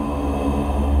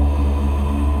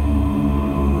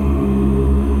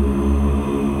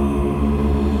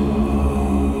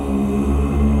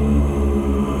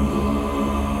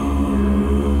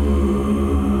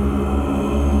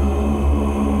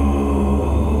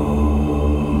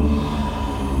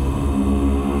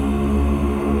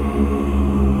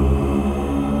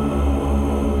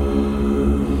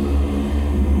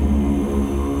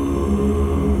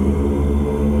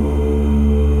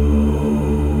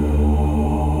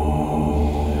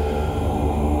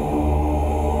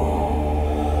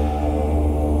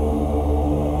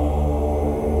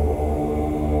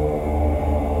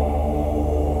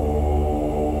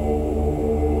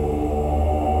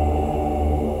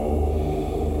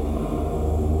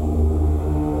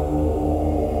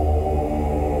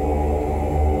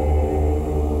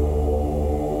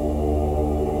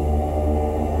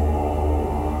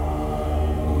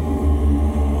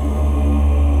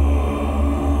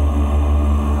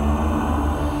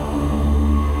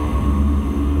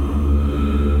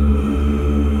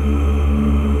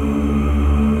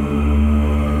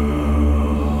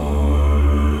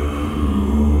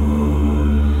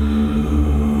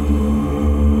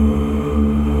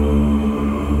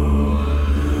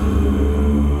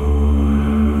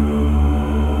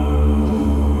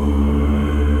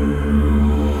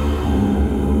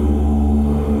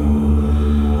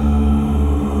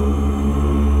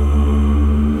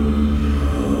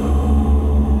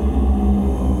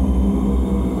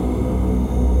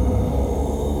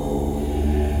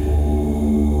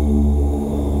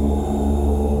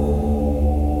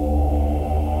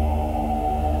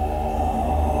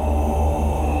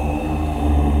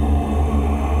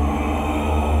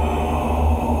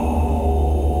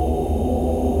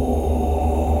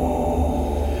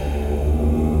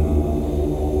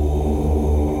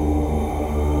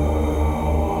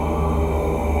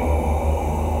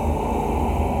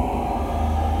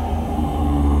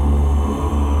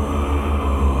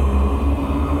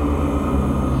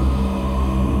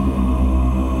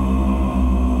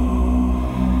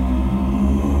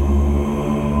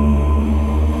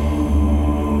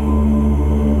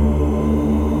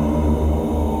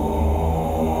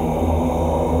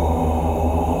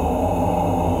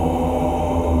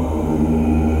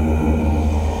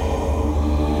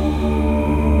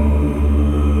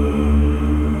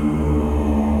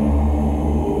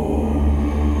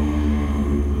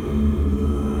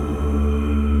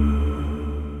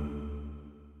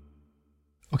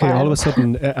 of a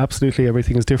sudden, absolutely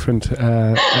everything is different.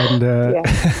 And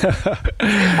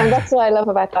that's what I love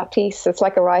about that piece. It's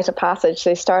like a rite of passage. So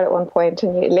you start at one point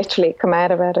and you literally come out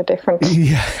of it at a different,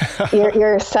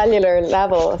 your cellular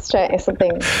level,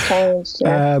 something changed.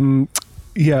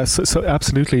 Yeah, so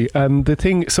absolutely. The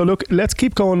thing. So look, let's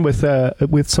keep going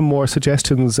with some more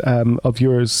suggestions of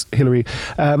yours, Hilary.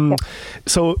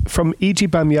 So from E.G.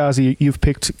 Bamyazi, you've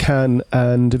picked Can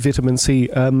and Vitamin C.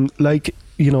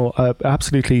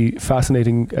 Absolutely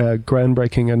fascinating,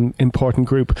 groundbreaking, and important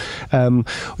group.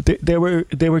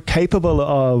 They were capable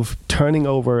of turning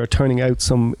out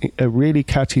some really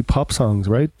catchy pop songs,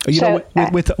 right?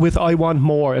 With I Want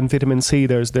More and Vitamin C,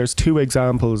 there's two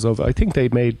examples of. I think they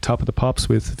made Top of the Pops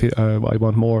with I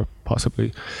Want More,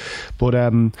 possibly, but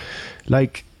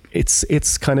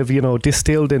it's kind of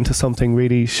distilled into something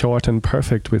really short and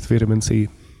perfect with Vitamin C.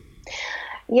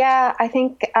 Yeah, I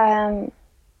think.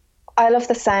 I love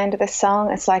the sound of this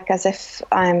song. It's like as if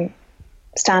I'm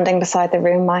standing beside the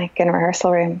room mic in a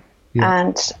rehearsal room.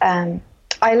 Yeah. And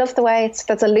I love the way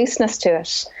there's a looseness to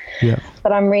it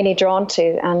that I'm really drawn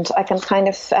to. And I can kind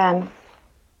of,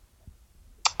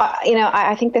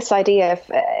 I think this idea of,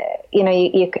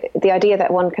 the idea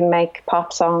that one can make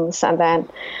pop songs and then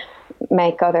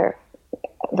make other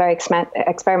very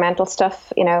experimental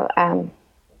stuff, I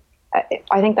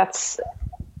think that's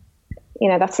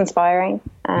inspiring.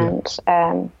 And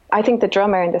I think the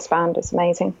drummer in this band is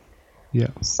amazing. Yeah.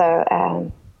 So,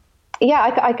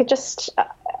 I could just,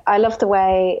 I love the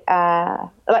way,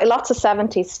 like lots of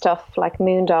 70s stuff like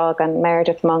Moondog and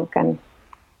Meredith Monk I'm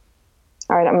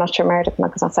not sure Meredith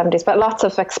Monk is not 70s, but lots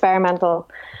of experimental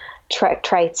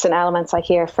traits and elements I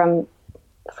hear from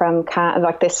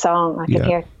like this song. I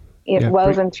can hear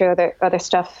woven through other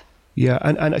stuff. Yeah,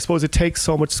 and I suppose it takes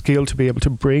so much skill to be able to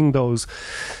bring those,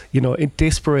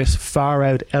 disparate, far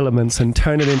out elements and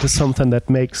turn it into something that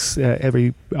makes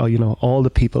all the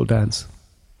people dance.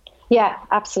 Yeah,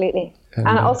 absolutely.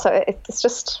 And also, it's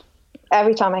just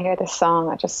every time I hear this song,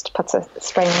 it just puts a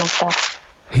spring in my step.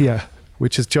 Yeah,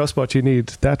 which is just what you need.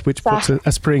 That which puts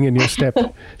a spring in your step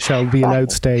shall be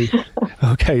allowed stay.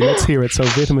 Okay, let's hear it. So,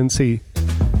 Vitamin C.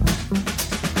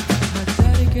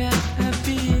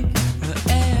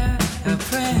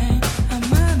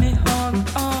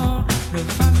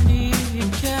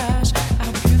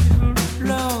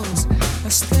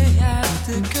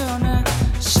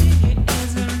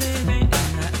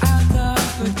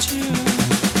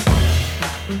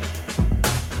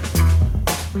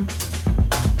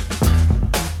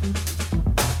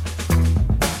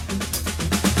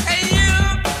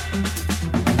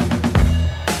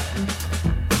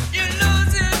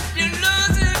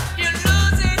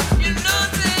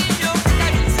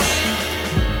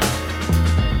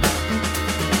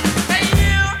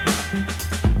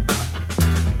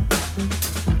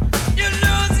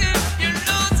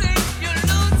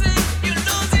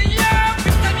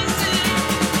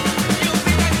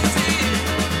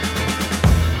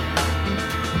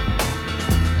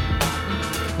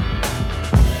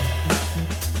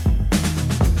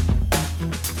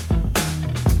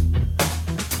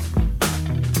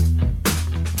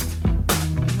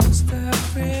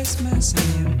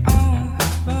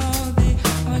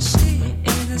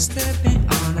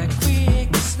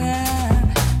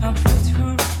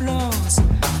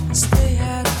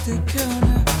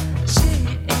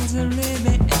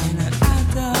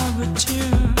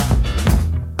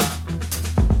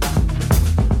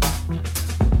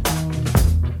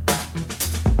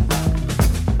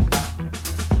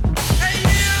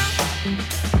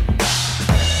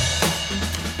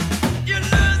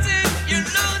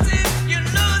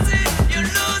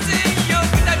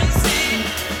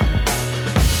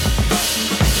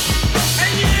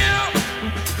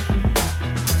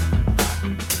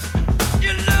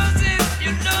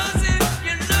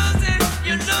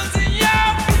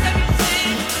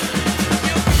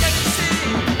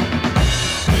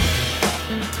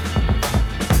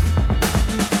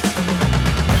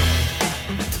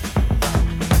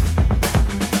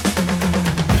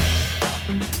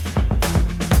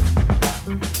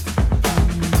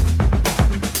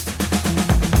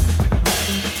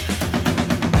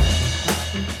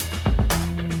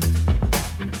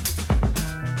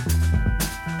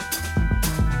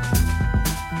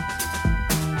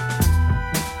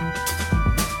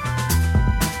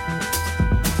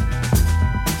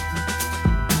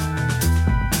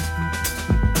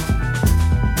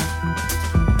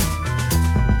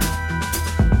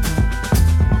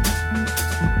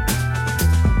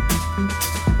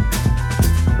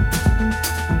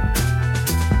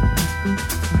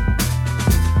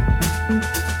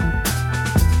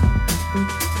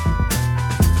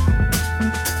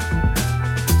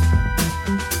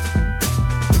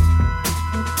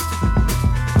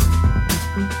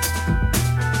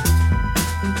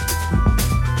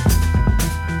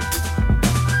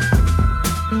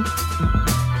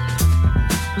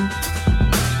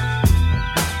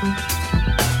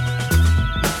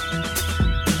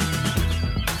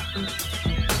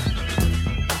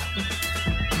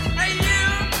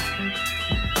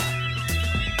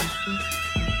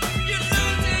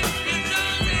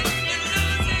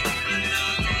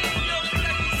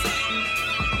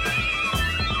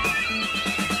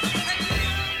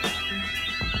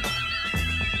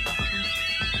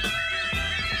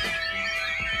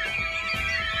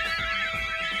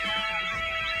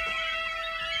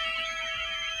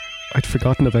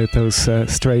 forgotten about those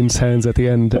strange sounds at the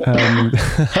end.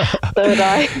 So did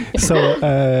I.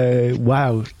 So,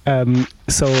 wow.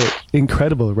 So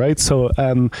incredible, right? So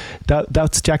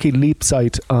that's Jackie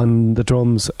Leapsight on the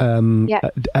drums. And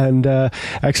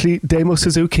actually, Damo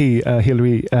Suzuki,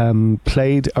 Hilary,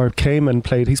 came and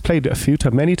played. He's played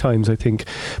many times, I think.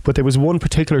 But there was one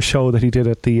particular show that he did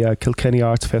at the Kilkenny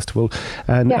Arts Festival.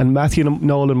 And Matthew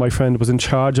Nolan, my friend, was in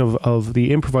charge of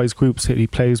the improvised groups that he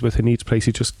plays with in each place.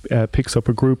 He just picks up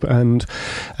a group and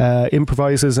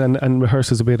improvises and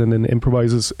rehearses a bit and then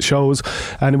improvises shows.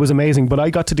 And it was amazing. But I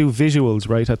got to do visuals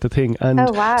right at the thing, and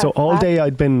so all day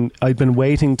I'd been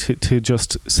waiting to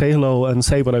just say hello and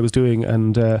say what I was doing,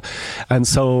 and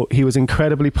so he was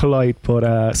incredibly polite,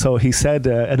 but so he said,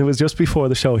 and it was just before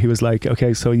the show, he was like,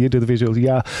 okay, so you do the visuals,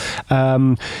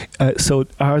 so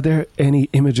are there any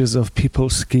images of people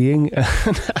skiing?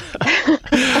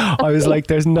 I was like,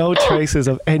 there's no traces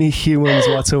of any humans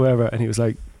whatsoever, and he was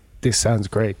like, this sounds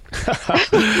great.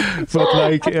 But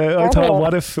like, I thought,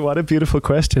 what a beautiful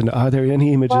question. Are there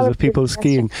any images of people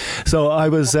skiing? So I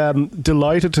was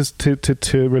delighted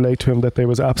to relate to him that there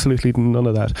was absolutely none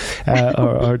of that,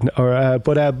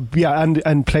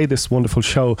 and play this wonderful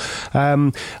show.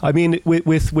 I mean,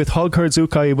 with Hallgerd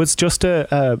Zukai, it was just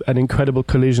an incredible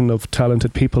collision of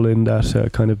talented people in that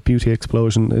kind of beauty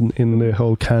explosion in the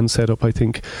whole Cannes setup, I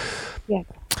think. Yeah.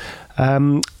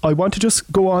 I want to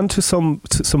just go on to some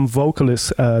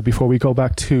vocalists before we go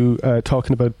back to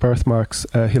talking about birthmarks,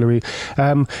 Hilary.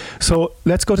 So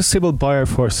let's go to Sybil Bayer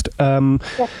first.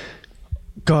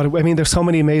 God, I mean, there's so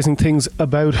many amazing things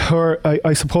about her.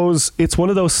 I suppose it's one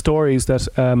of those stories that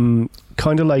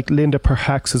kind of like Linda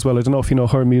Perhacs as well. I don't know if you know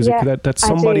her music. That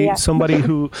somebody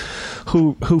who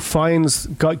finds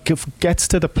gets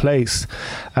to the place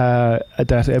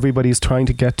that everybody's trying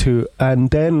to get to,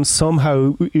 and then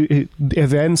somehow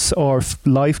events or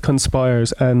life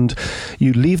conspires, and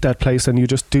you leave that place and you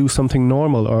just do something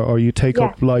normal, or you take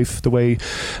up life the way,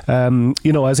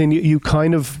 as in you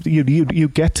kind of you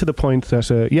get to the point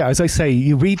that as I say,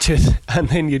 you reach it, and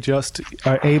then you just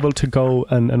are able to go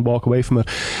and walk away from it.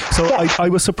 So I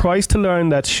was surprised to learn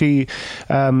that she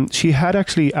had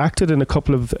actually acted in a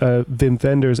couple of Wim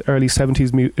Wenders' early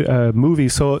 70s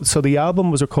movies. So the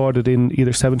album was recorded in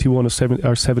either 71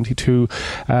 or 72.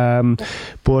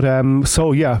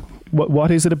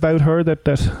 What is it about her that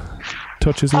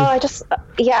touches you? I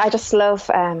just love.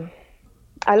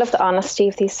 I love the honesty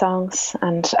of these songs,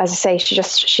 and as I say, she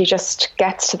just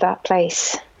gets to that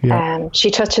place.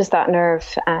 She touches that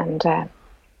nerve, and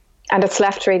it's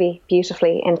left really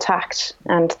beautifully intact,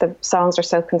 and the songs are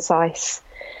so concise,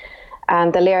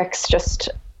 and the lyrics just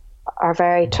are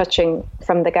very touching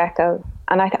from the get-go.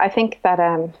 And I think that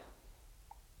I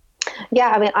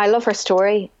mean, I love her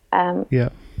story. I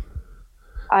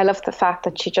love the fact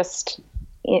that she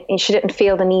didn't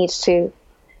feel the need to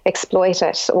exploit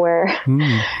it or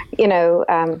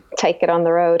take it on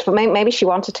the road, but maybe she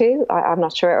wanted to. I'm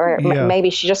not sure, or maybe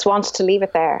she just wanted to leave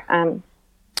it there. And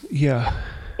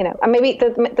maybe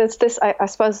there's this. I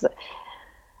suppose that,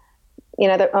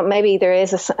 maybe there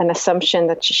is an assumption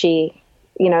that she,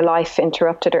 life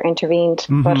interrupted or intervened,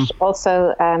 but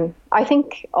also I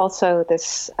think also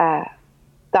this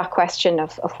that question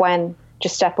of when to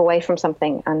step away from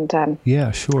something and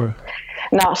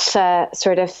not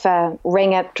sort of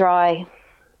wring it dry.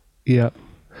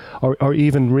 Or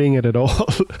even ring it at all.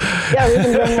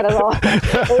 Even ring it at all.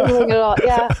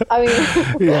 Yeah, I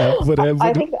mean,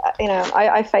 I think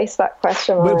I face that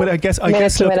question. But I guess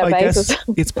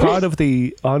it's part of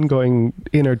the ongoing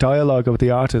inner dialogue of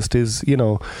the artist. Is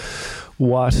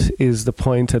what is the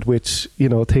point at which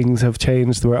things have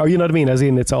changed, or you know what I mean, as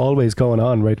in it's always going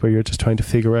on, right, where you're just trying to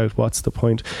figure out what's the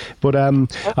point. But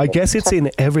I guess it's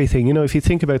in everything, if you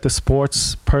think about the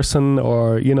sports person,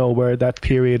 or where that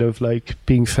period of like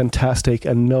being fantastic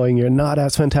and knowing you're not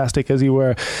as fantastic as you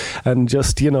were, and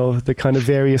just the kind of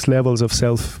various levels of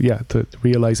self the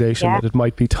realization that it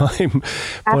might be time.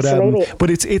 But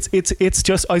it's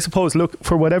just, I suppose, look,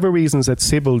 for whatever reasons that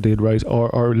Sybil did, right,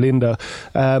 or Linda,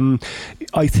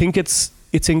 I think it's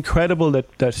incredible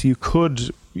that you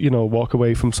could walk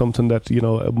away from something that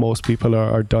most people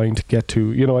are dying to get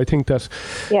to. I think that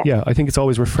I think it's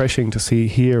always refreshing to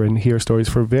hear stories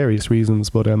for various reasons.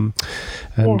 But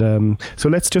so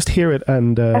let's just hear it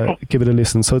and give it a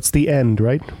listen. So it's The End,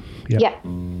 right? Yeah.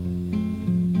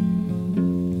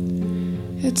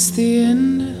 It's the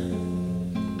end,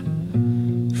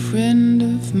 friend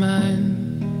of mine.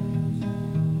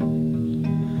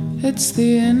 It's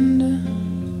the end,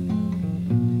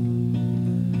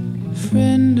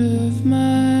 friend of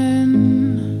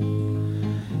mine.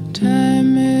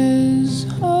 Time is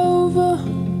over,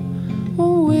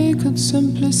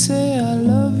 simply say I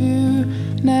love you.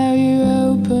 Now you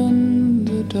open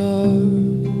the door.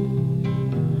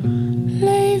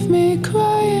 Leave me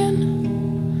crying,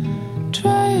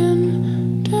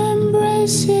 trying to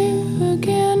embrace you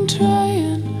again,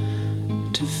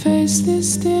 trying to face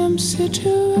this damn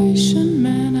situation.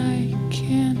 Man, I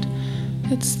can't.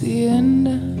 It's the end,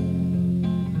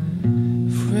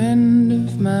 friend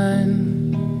of mine.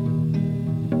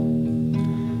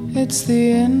 It's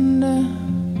the end,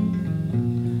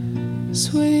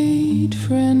 sweet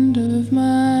friend of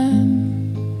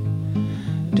mine.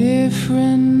 Dear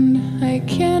friend, I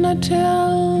cannot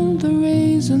tell the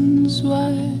reasons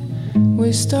why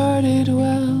we started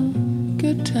well.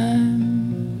 Good time.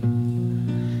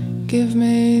 Give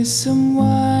me some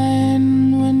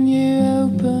wine when you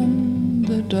open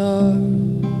the door.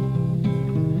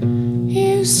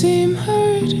 You seem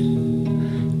hurt.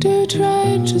 Do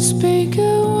try to speak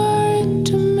a word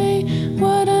to me.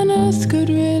 What on earth could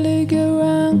really go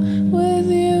wrong with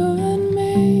you and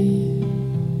me?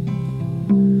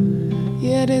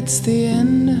 Yet it's the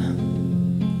end,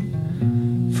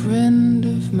 friend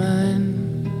of mine.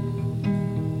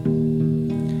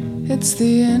 It's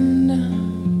the end,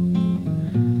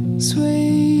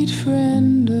 sweet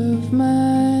friend of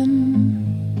mine.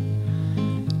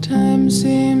 Time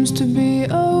seems to be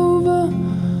over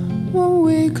when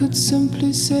we could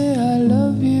simply say I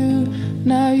love you.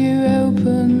 Now you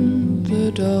open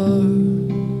the door.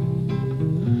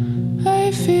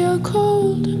 I feel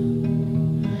cold.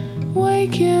 Why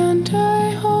can't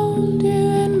I hold you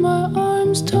in my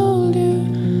arms? Told you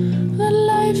that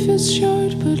life is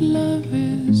short but love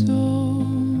is old.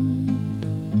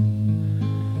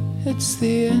 It's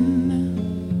the end,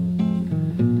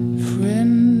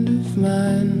 friend of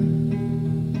mine.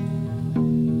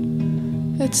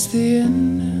 It's the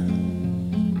end,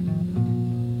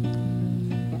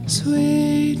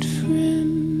 sweet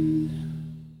friend.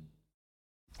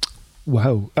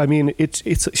 Wow, I mean,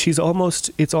 it's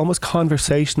almost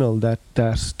conversational, that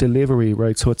delivery,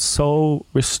 right? So it's so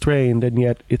restrained and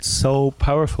yet it's so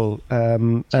powerful.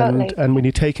 Totally. And when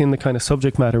you take in the kind of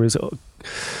subject matter, is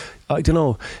I don't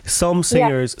know, some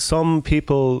singers, some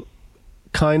people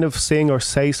kind of sing or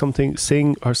say something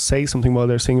while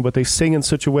they're singing, but they sing in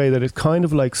such a way that it's kind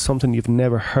of like something you've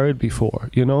never heard before,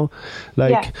 you know?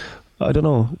 Like, I don't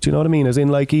know, do you know what I mean? As in,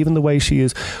 like, even the way she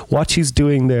is, what she's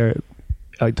doing there,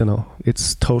 I don't know,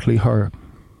 it's totally her.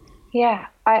 Yeah,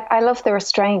 I love the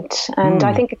restraint, and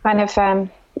I think it kind of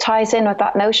ties in with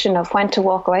that notion of when to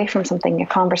walk away from something, a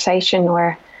conversation,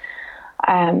 or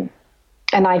an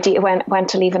idea, when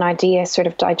to leave an idea sort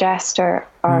of digest, or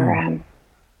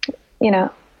you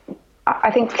know, I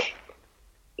think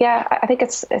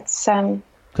it's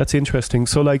that's interesting.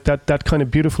 So like that kind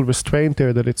of beautiful restraint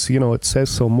there, that it's, you know, it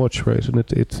says so much, right? And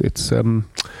it's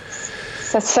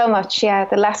says so much. Yeah,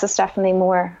 the less is definitely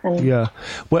more. And yeah,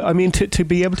 well, I mean, to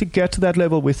be able to get to that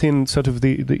level within sort of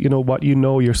the you know, what you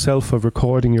know yourself of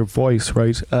recording your voice,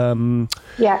 right?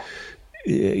 Yeah.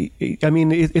 I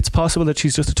mean, it's possible that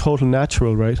she's just a total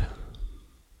natural, right?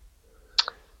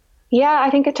 Yeah,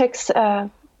 I think it takes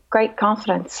great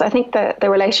confidence. I think the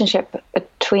relationship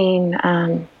between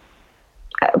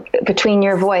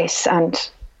your voice and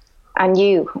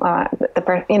you,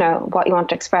 you know, what you want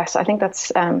to express. I think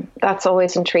that's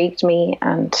always intrigued me,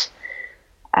 and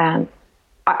I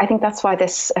think that's why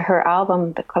her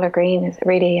album, The Colour Green, is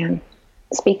really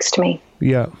speaks to me.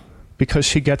 Yeah, because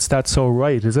she gets that so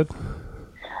right, is it?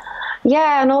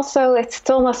 Yeah, and also it's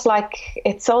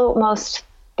almost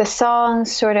the song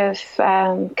sort of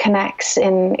connects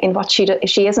in what she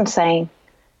isn't saying,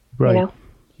 right? You know?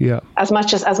 Yeah. As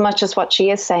much as what she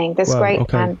is saying. There's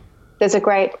there's a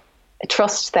great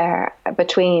trust there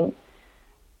between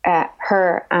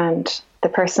her and the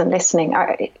person listening.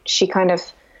 I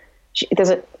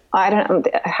don't know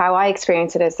how I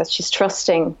experience it, is that she's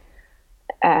trusting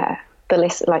the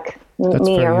listen, like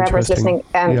me or whoever's listening,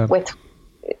 with.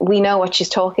 We know what she's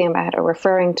talking about or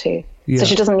referring to, so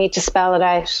she doesn't need to spell it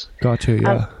out. Gotcha.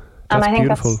 Yeah, and I think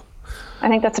beautiful. I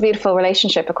think that's a beautiful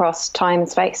relationship across time and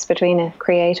space between a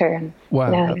creator and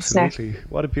absolutely.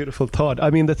 What a beautiful thought. I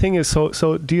mean, the thing is,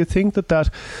 so do you think that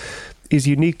is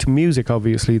unique to music?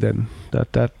 Obviously, then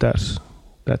that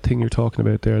thing you're talking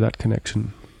about there, that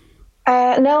connection.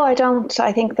 No, I don't.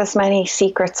 I think there's many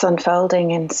secrets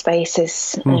unfolding in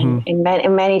spaces, in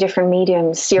many different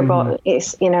mediums. You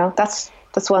know, that's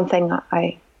one thing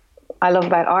I love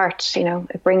about art. You know,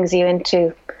 it brings you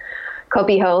into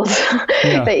cubby holes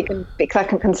that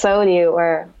can console you,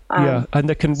 or and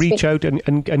that can reach out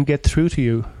and get through to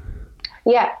you.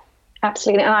 Yeah,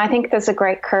 absolutely. And I think there's a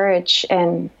great courage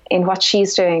in what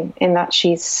she's doing, in that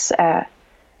she's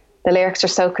the lyrics are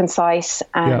so concise,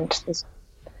 and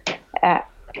and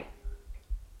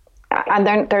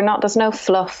they're not. There's no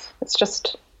fluff. It's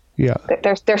just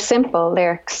they're simple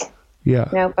lyrics. Yeah,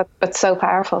 you know, but so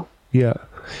powerful. Yeah.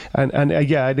 And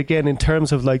again, in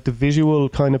terms of like the visual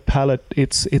kind of palette,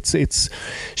 it's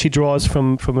she draws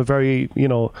from a very, you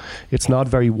know, it's not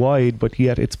very wide, but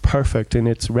yet it's perfect in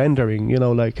its rendering, you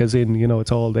know, like as in, you know,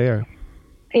 it's all there.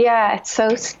 Yeah, it's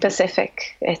so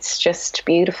specific. It's just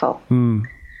beautiful.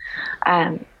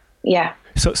 Yeah.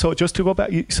 So just to go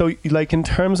back, so like in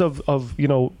terms of you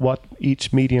know what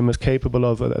each medium is capable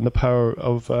of and the power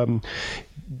of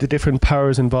the different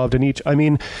powers involved in each. I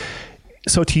mean,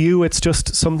 so to you, it's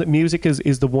just something. Music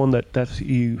is the one that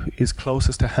you is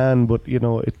closest to hand, but you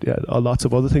know, lots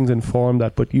of other things inform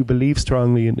that. But you believe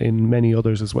strongly in many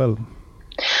others as well.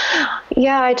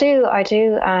 Yeah, I do.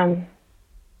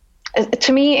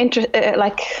 To me,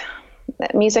 like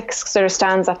music sort of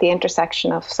stands at the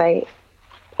intersection of, say,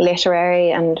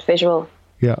 literary and visual.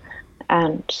 Yeah.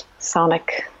 And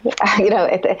sonic, you know,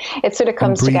 it sort of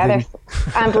comes together.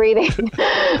 And breathing.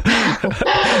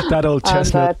 That old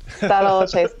chestnut. That old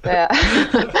chestnut. Yeah.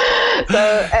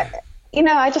 So, you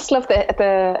know, I just love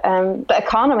the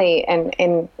economy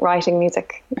in writing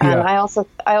music, and I also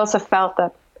felt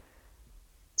that,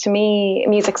 to me,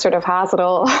 music sort of has it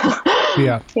all.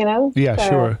 Yeah. You know. Yeah, so.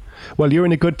 Sure. Well, you're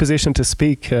in a good position to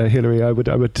speak, Hilary. I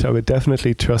would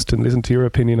definitely trust and listen to your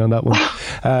opinion on that one.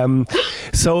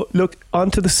 So, look,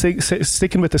 on to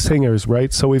sticking with the singers,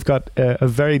 right? So we've got a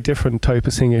very different type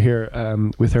of singer here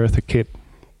with Eartha Kitt.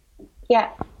 Yeah.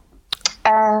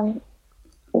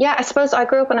 Yeah, I suppose I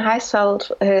grew up in a household.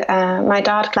 My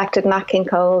dad collected Nat King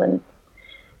Cole and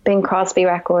Bing Crosby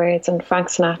records and Frank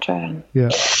Sinatra. And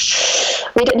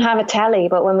we didn't have a telly,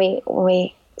 but when we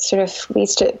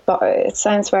used to, it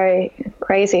sounds very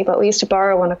crazy, but we used to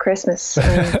borrow one at Christmas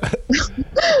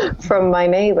from my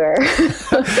neighbour.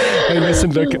 Hey,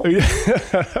 listen, look, you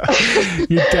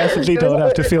definitely don't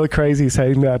have to feel crazy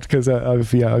saying that, because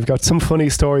I've got some funny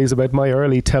stories about my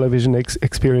early television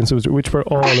experiences, which were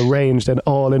all arranged and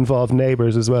all involved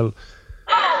neighbours as well.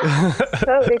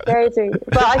 Totally crazy,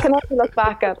 but I can also look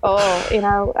back at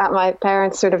at my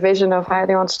parents' sort of vision of how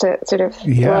they wanted to sort of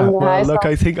run the house. Look,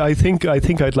 I think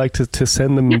I'd like to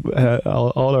send them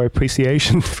all our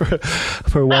appreciation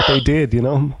for what they did, you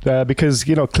know, because,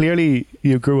 you know, clearly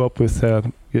you grew up with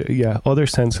other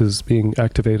senses being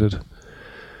activated.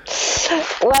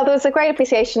 Well, there was a great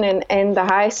appreciation in the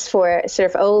house for sort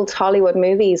of old Hollywood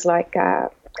movies like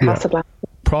Casablanca.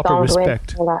 Proper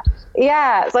respect.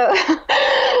 Yeah, so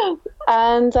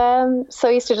so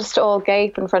we used to just all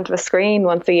gape in front of a screen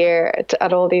once a year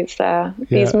at all these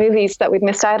movies that we'd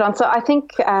missed out on. So I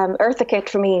think Eartha Kitt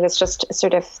for me was just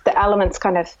sort of the elements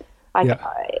kind of, I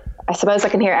suppose I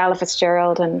can hear Ella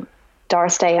Fitzgerald and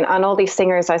Doris Day and all these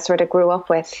singers I sort of grew up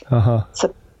with.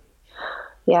 So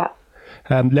yeah.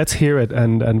 Let's hear it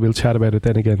and we'll chat about it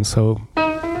then again. So.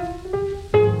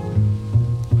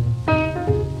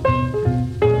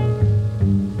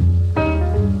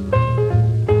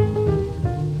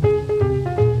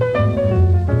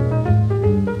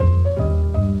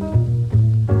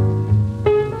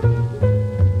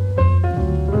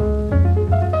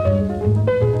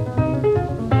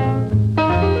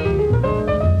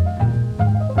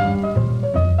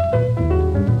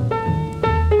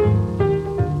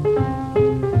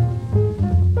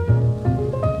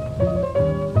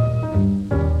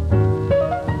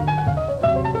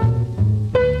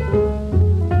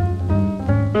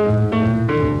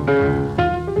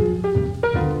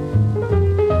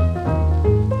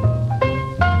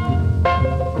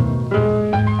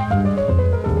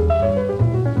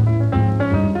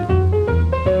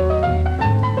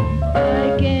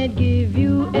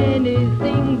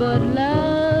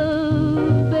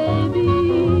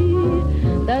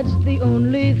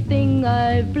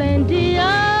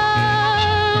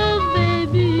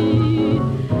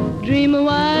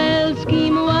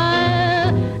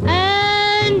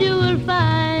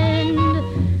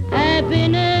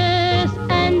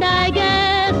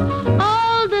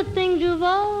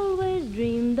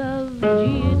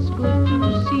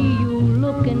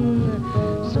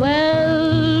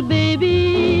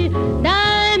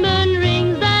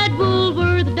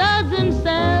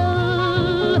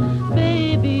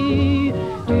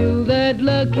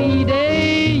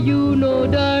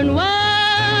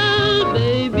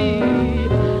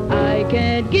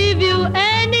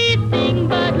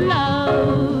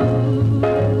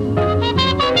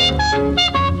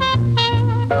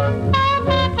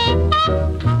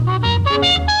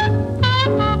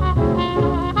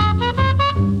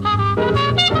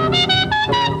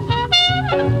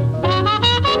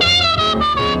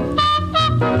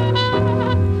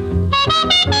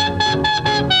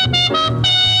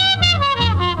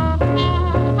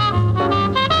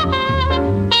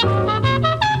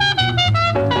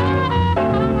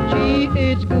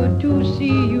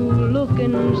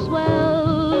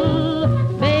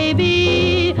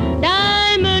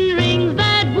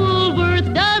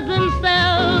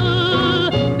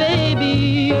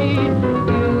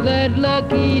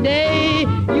 lucky day.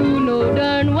 You know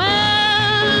darn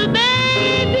well,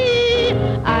 baby,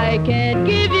 I can't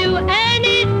give you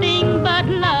anything but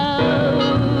love.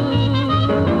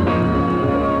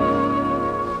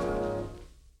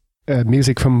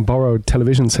 Music from borrowed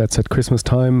television sets at Christmas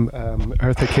time.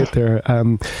 Eartha Kitt there.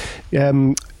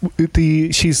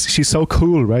 She's so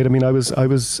cool, right? I mean,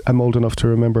 I'm old enough to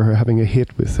remember her having a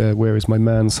hit with "Where Is My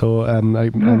Man." So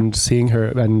and seeing her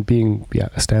and being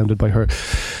astounded by her.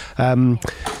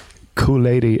 Cool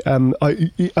lady.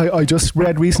 I just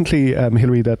read recently,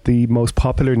 Hilary, that the most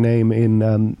popular name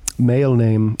in male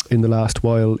name in the last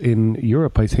while in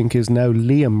Europe, I think, is now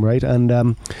Liam, right? And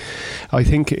I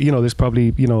think there's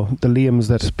probably the Liams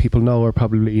that people know are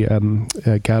probably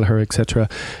Gallagher, etc.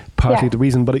 Partly the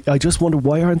reason, but I just wonder,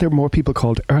 why aren't there more people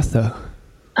called Eartha?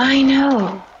 I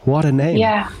know. What a name!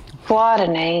 Yeah, what a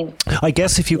name. I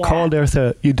guess if you called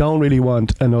Eartha, you don't really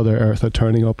want another Eartha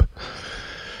turning up.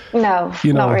 No,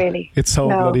 not really. It's so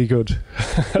bloody good.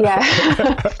 Yeah.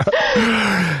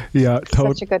 Yeah,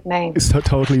 such a good name. It's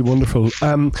totally wonderful.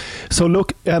 So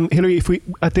look, Hilary, if we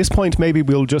at this point maybe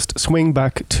we'll just swing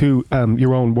back to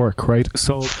your own work, right?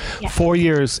 So 4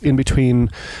 years in between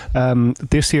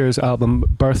this year's album,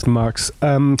 Birthmarks.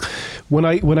 When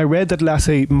I read that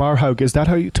Lasse Marhaug, is that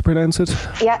how to pronounce it?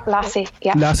 Yeah, Lasse.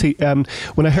 Yeah. Lasse.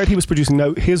 When I heard he was producing,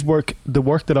 now his work, the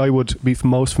work that I would be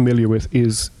most familiar with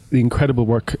is the incredible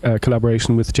work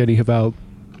collaboration with Jenny Haval.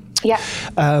 Yeah.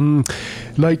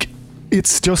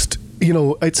 It's just,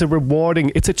 it's a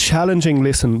rewarding, it's a challenging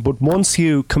listen, but once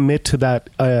you commit to that,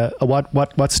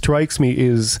 what strikes me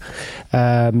is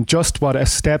just what a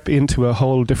step into a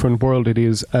whole different world it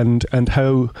is, and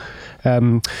how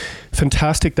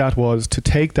fantastic that was to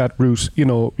take that route.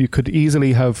 You could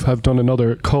easily have done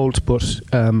another Colt, but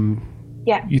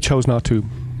you chose not to.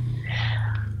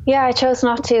 Yeah, I chose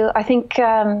not to. I think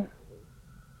I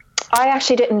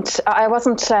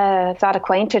wasn't that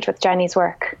acquainted with Jenny's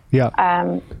work. Yeah.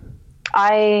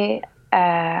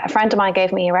 A friend of mine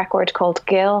gave me a record called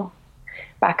Gill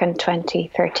back in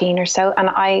 2013 or so,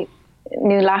 and I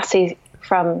knew Lassie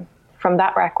from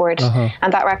that record,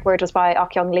 and that record was by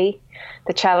Ok Young Lee,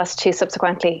 the cellist who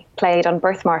subsequently played on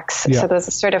Birthmarks. So there's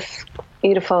a sort of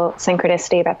beautiful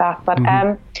synchronicity about that. But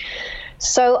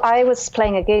so I was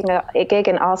playing a gig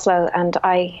in Oslo, and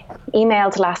I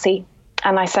emailed Lassie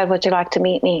and I said, "Would you like to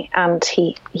meet me?" And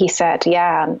he said,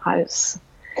 "Yeah." And I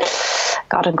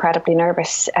got incredibly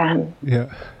nervous.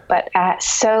 But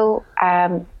so I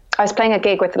was playing a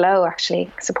gig with Low, actually,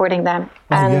 supporting them.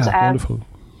 Wonderful.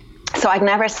 So I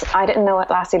didn't know what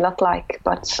Lassie looked like,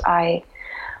 but I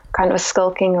kind of was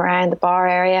skulking around the bar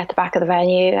area at the back of the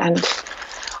venue, and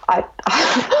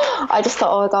I just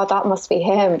thought, oh God, that must be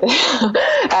him.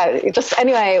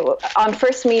 Anyway, on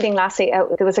first meeting Lassie,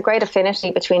 there was a great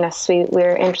affinity between us. We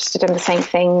were interested in the same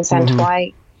things, and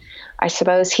why, I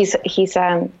suppose, he's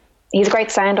a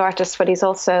great sound artist, but he's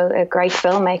also a great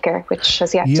filmmaker, which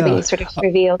has yet to be sort of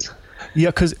revealed.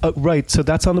 Yeah, because so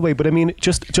that's on the way. But I mean,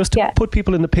 just to put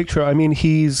people in the picture, I mean,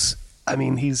 he's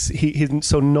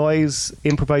so noise,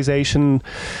 improvisation,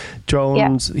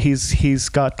 drones. He's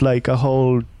got like a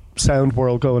whole sound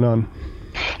world going on.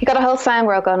 He got a whole sound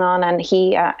world going on, and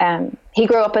he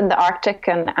grew up in the Arctic,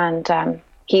 and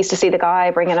he used to see the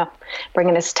guy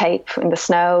bringing his tape in the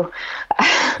snow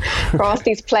across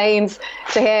these plains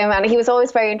to him, and he was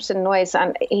always very interested in noise.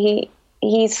 And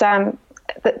he's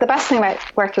the best thing about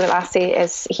working with Lassie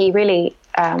is he really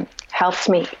helped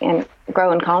me in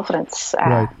growing confidence.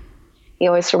 Right. He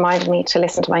always reminded me to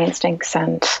listen to my instincts,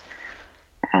 and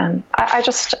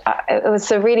it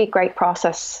was a really great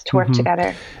process to work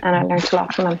together, and I learned a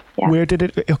lot from him. Yeah. Where did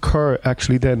it occur,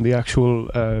 actually, then, the actual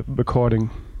recording?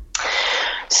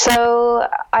 So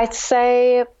I'd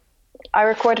say I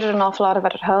recorded an awful lot of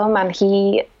it at home, and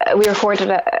we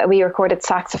recorded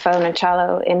saxophone and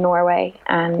cello in Norway,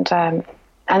 and then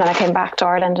I came back to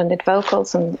Ireland and did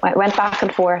vocals, and I went back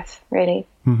and forth, really.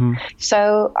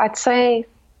 So I'd say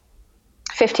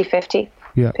 50-50.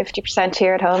 Yeah. 50%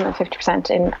 here at home and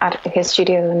 50% at his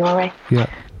studio in Norway. Yeah.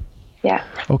 Yeah.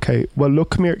 Okay. Well, look,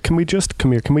 come here. Can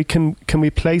we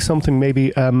play something?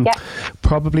 Maybe.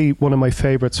 Probably one of my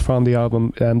favourites from the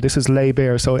album. This is Lay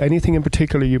Bare. So, anything in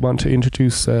particular you want to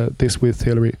introduce this with,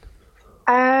 Hilary?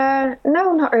 No,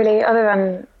 not really. Other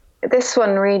than this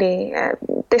one, really.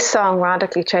 This song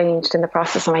radically changed in the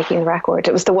process of making the record.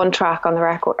 It was the one track on the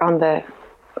record on the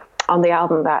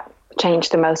album that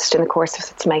changed the most in the course of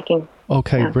its making.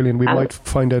 Okay, brilliant. We might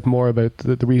find out more about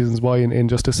the reasons why in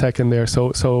just a second there.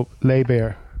 So Lay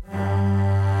Bare.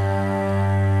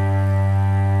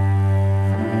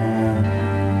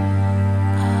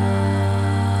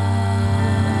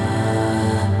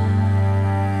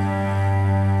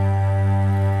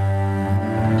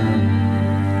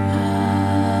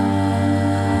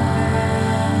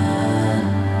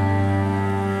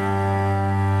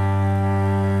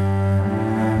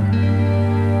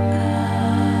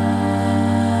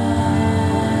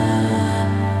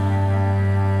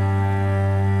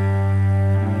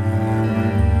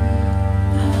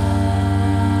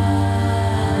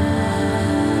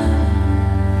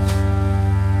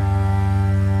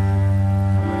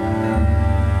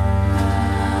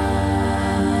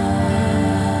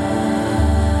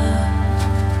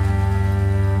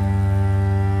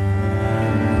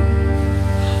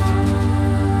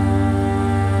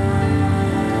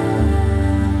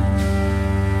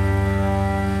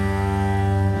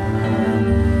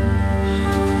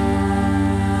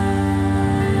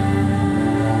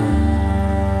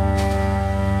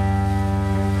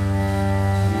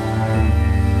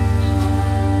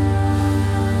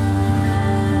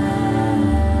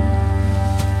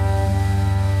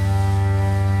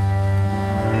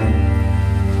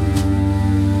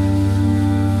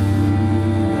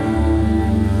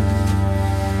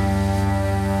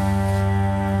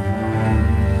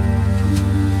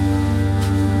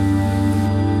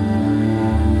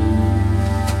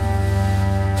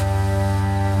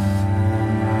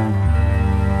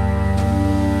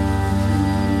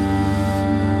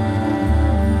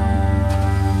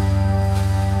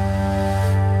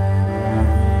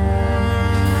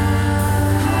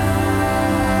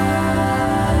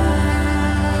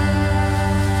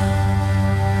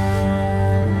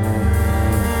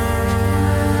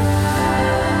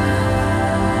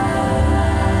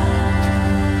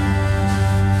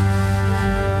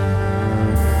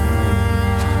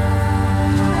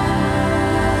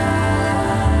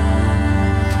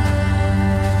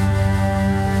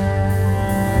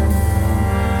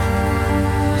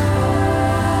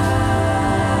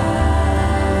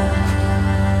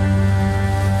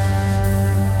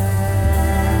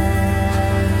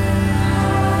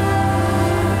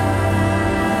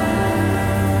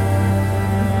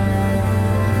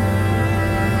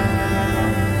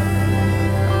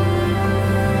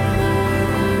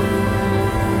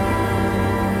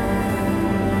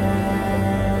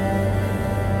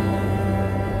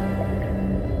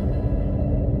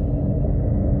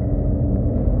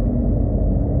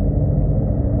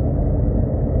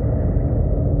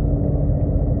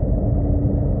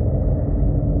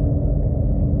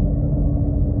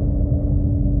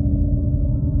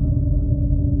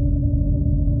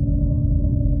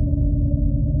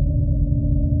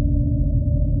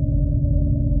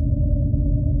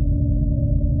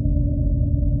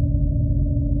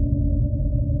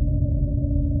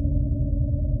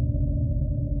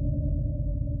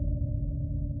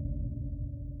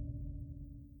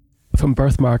 from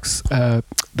Birthmarks,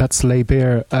 that's Lay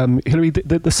Bare. Hilary,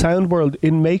 the sound world,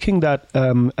 in making that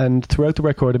and throughout the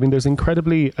record, I mean, there's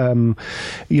incredibly, a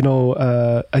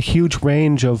huge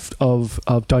range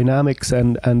of dynamics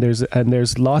and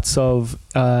there's lots of,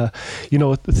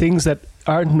 things that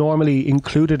aren't normally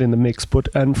included in the mix,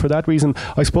 and for that reason,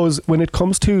 I suppose when it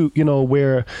comes to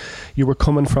where you were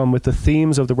coming from with the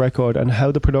themes of the record and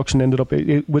how the production ended up,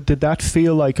 did that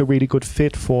feel like a really good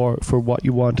fit for what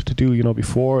you wanted to do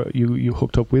before you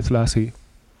hooked up with Lassie?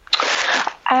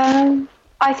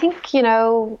 I think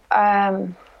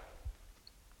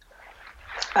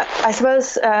I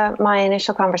suppose my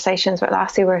initial conversations with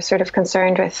Lassie were sort of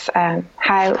concerned with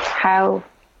how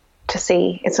to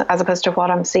see, it's as opposed to what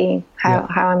I'm seeing, how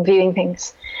I'm viewing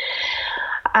things.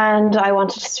 And I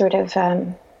wanted to sort of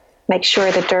make sure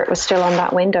the dirt was still on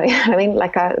that window. You know what I mean?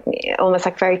 Like almost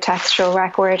like very textural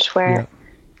record where,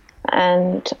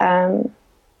 and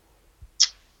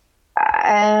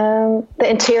the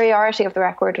interiority of the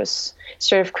record was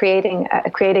sort of creating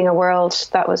a world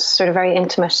that was sort of very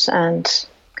intimate and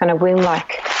kind of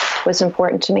womb-like was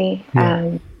important to me.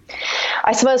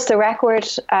 I suppose the record,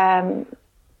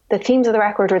 the themes of the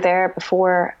record were there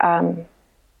before, from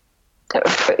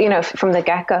the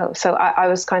get-go. So I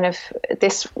was kind of,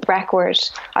 this record,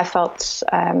 I felt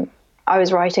I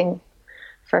was writing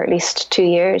for at least 2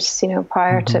 years,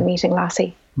 prior to meeting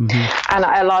Lassie. Mm-hmm. And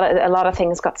a lot of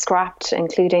things got scrapped,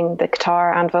 including the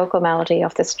guitar and vocal melody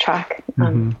of this track,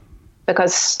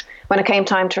 because when it came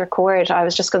time to record, I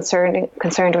was just concerned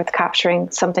with capturing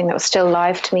something that was still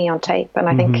live to me on tape. And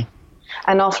I think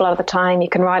an awful lot of the time you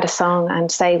can write a song and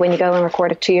say when you go and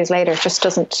record it 2 years later, it just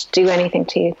doesn't do anything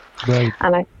to you. Right.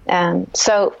 And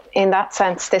so in that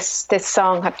sense, this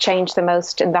song had changed the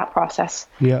most in that process.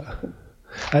 Yeah.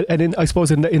 And I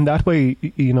suppose in that way,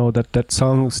 that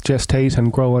songs gestate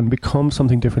and grow and become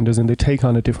something different, as in they take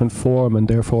on a different form, and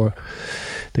therefore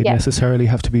they necessarily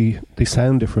have to they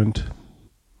sound different.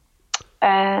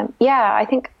 I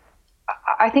think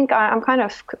I'm kind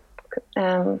of,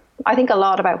 I think a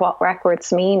lot about what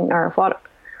records mean, or what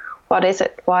is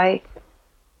it? What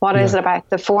is it about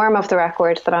the form of the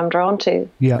record that I'm drawn to?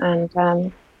 Yeah.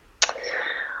 And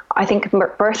I think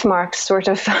Birthmarks sort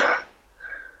of,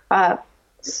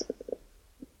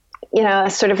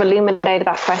 sort of illuminated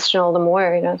that question all the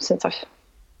more, since I've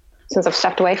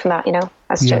stepped away from that,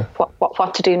 as to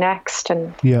what to do next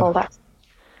and all that.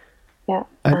 Yeah.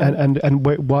 And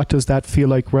what does that feel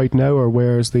like right now, or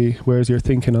where's your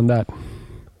thinking on that?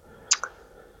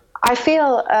 I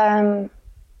feel, I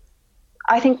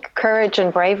think courage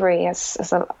and bravery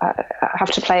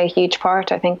have to play a huge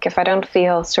part. I think if I don't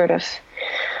feel sort of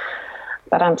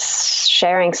that I'm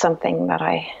sharing something that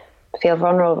I feel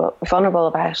vulnerable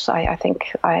about, I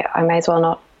think I may as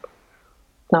well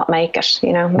not make it,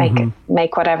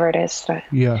 make whatever it is.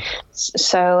 Yeah.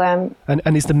 So and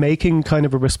is the making kind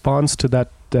of a response to that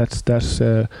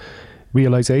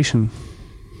realization?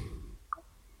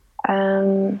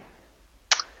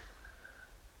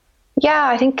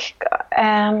 I think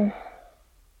I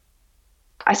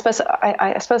suppose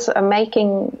a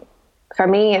making for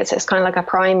me it's kind of like a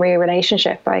primary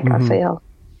relationship. I feel.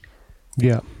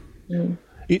 Yeah.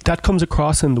 That comes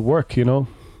across in the work,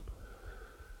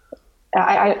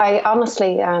 I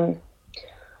honestly, I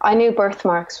knew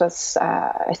Birthmarks was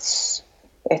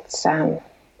it's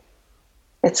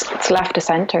left of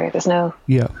center. There's no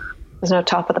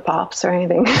Top of the Pops or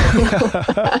anything.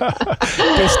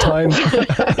 This time.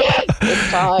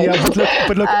 Yeah,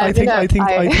 but look. I think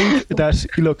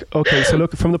that okay. So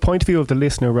look, from the point of view of the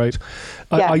listener, right?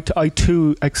 I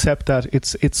too accept that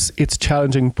it's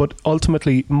challenging, but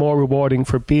ultimately more rewarding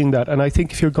for being that. And I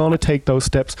think if you're going to take those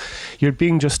steps, you're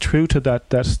being just true to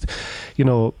that. That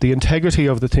the integrity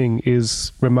of the thing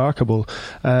is remarkable,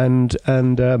 and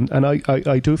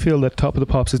I do feel that Top of the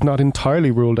Pops is not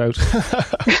entirely ruled out.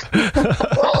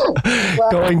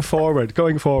 Going forward.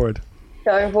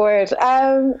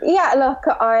 Look,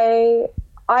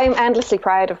 I'm endlessly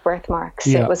proud of Birthmarks.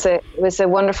 It was a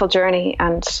wonderful journey,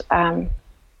 and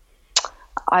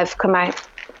I've come out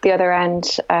the other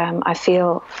end. I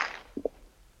feel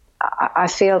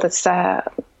that's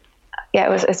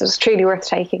it was truly worth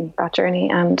taking, that journey,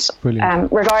 and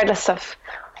regardless of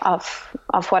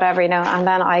whatever, and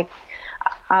then I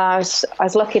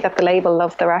was lucky that the label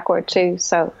loved the record too,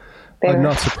 so I'm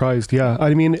not surprised. Yeah,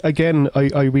 I mean, again,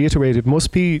 I reiterate, it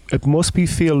must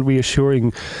feel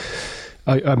reassuring.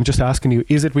 I'm just asking you,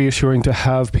 is it reassuring to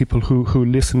have people who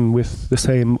listen with the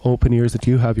same open ears that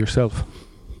you have yourself?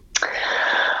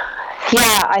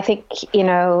 Yeah, I think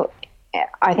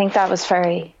that was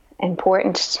very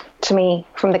important to me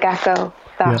from the get-go,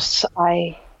 that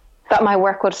I that my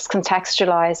work was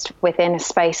contextualized within a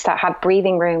space that had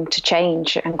breathing room to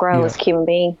change and grow as a human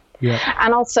being. Yeah.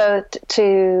 And also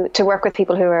to work with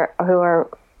people who are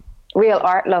real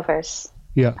art lovers.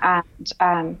 Yeah.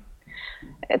 And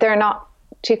they're not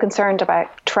too concerned about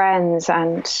trends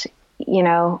and, you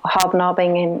know,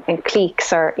 hobnobbing in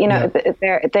cliques, or, you know,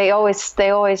 they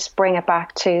always bring it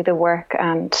back to the work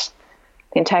and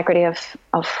the integrity of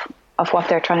what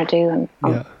they're trying to do.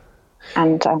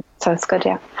 And so it's good,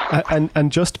 yeah.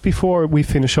 And just before we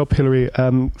finish up, Hilary,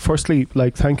 firstly,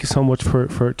 like, thank you so much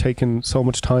for taking so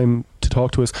much time to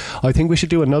talk to us. I think we should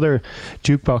do another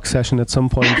jukebox session at some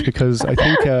point, because I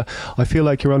think I feel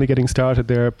like you're only getting started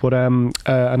there. But and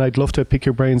I'd love to pick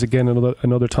your brains again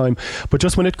another time. But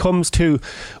just when it comes to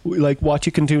like what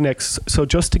you can do next, so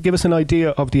just to give us an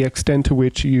idea of the extent to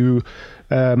which you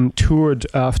toured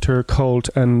after Cult,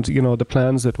 and, you know, the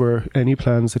plans that were, any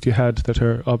plans that you had that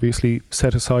are obviously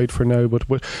set aside for now, but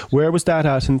where was that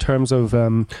at in terms of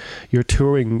your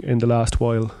touring in the last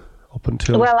while, up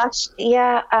until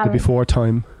the before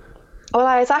time? Well,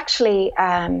 I was actually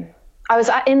in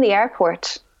the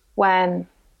airport when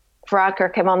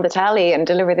Varadkar came on the telly and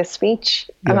delivered this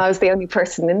speech, and I was the only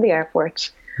person in the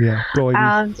airport. Yeah,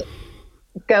 going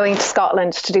to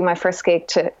Scotland to do my first gig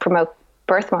to promote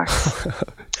Birthmarks.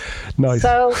 Nice.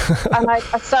 So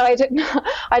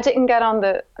I didn't get on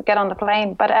the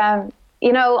plane, but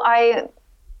you know,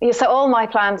 so all my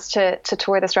plans to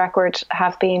tour this record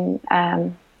have been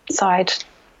sidestepped,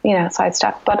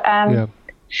 but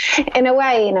in a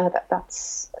way, you know,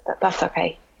 that's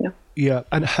okay, you know. Yeah.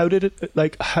 And how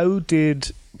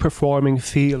did performing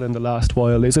feel in the last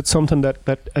while? Is it something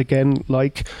that again,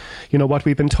 like, you know, what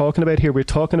we've been talking about here, we're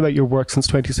talking about your work since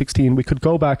 2016. We could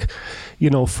go back, you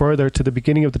know, further to the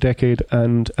beginning of the decade,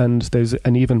 and there's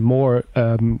an even more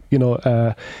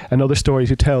another story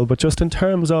to tell. But just in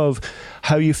terms of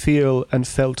how you feel and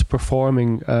felt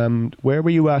performing, where were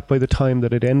you at by the time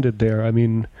that it ended there? I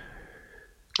mean,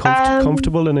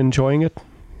 comfortable and enjoying it?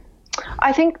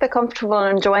 I think the comfortable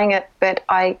and enjoying it bit,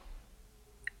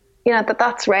 you know,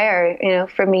 that's rare, you know,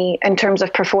 for me in terms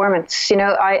of performance. You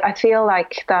know, I feel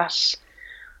like that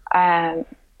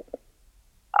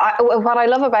what I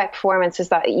love about performance is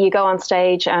that you go on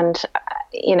stage and,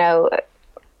 you know,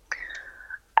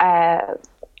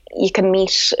 you can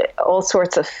meet all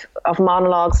sorts of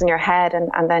monologues in your head,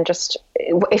 and then just,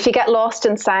 if you get lost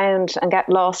in sound and get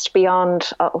lost beyond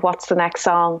what's the next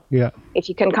song, if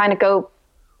you can kind of go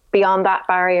beyond that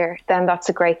barrier, then that's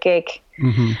a great gig.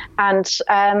 Mm-hmm.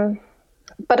 And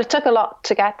but it took a lot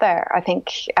to get there, I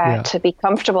think, to be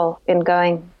comfortable in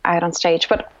going out on stage.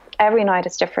 But every night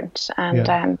is different,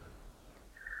 and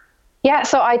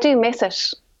so I do miss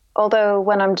it. Although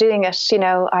when I'm doing it, you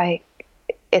know,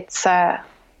 it's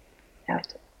you know,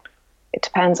 it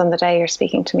depends on the day you're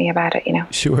speaking to me about it, you know.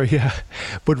 Sure, yeah.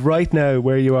 But right now,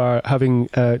 where you are, having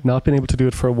not been able to do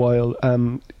it for a while,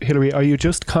 Hilary, are you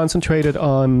just concentrated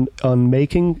on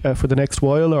making for the next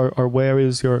while, or where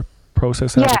is your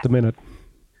process at the minute?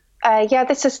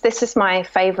 This is my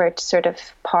favourite sort of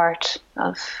part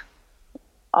of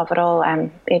it all.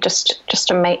 Just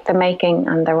to make the making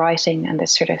and the writing and the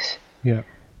sort of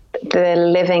the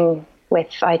living with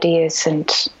ideas,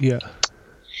 and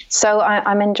so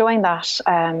I'm enjoying that.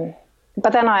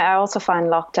 But then I also find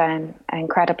lockdown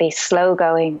incredibly slow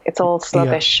going. It's all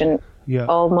sluggish and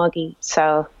all muggy.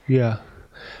 So you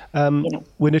know.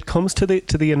 When it comes to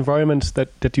the environment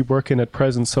that you work in at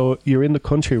present, so you're in the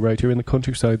country, right? You're in the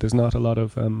countryside. There's not a lot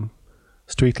of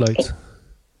street lights.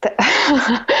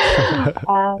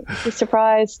 Be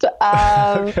surprised.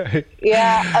 Okay.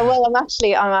 Yeah. Well,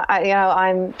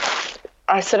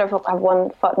 I sort of have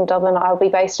one foot in Dublin. I'll be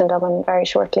based in Dublin very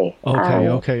shortly.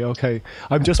 Okay.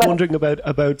 I'm just wondering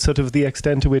about sort of the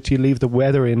extent to which you leave the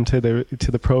weather into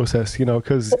the process, you know,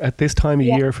 because at this time of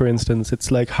year, for instance,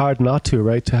 it's like hard not to,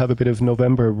 right? To have a bit of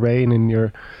November rain in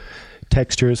your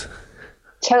textures.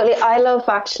 Totally. I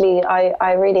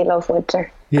really love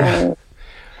winter. Yeah.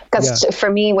 Because for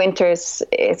me,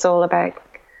 it's all about,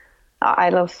 I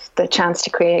love the chance to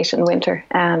create in winter.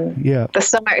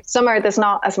 The summer, there's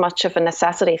not as much of a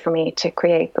necessity for me to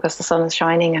create because the sun is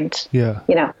shining, and you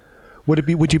know.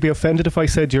 Would you be offended if I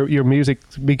said your music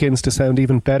begins to sound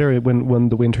even better when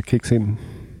the winter kicks in?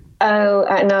 Oh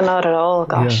no, not at all.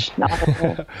 Gosh, not at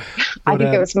all. I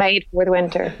think it was made for the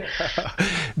winter.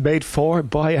 Made for,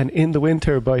 by, and in the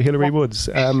winter by Hilary Woods.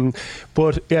 So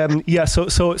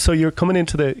you're coming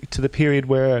into the period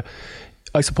where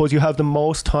I suppose you have the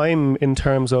most time in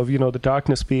terms of, you know, the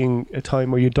darkness being a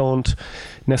time where you don't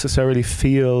necessarily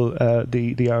feel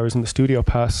the hours in the studio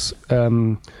pass.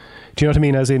 Do you know what I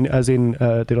mean? As in,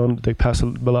 they pass a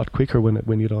lot quicker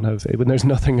when you don't have, when there's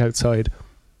nothing outside.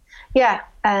 Yeah.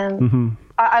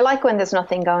 I like when there's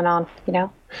nothing going on, you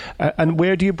know. And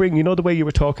where do you bring, you know, the way you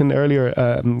were talking earlier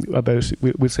about,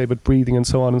 we'll say, about breathing and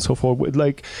so on and so forth.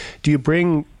 Like, do you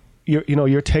bring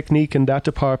your technique in that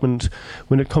department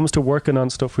when it comes to working on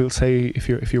stuff? We'll say if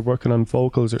you're working on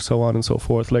vocals or so on and so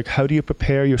forth. Like, how do you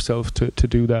prepare yourself to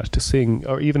do that, to sing,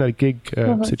 or even a gig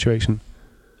situation?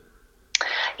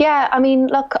 Yeah, I mean,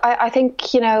 look, I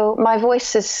think, you know, my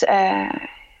voice is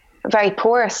very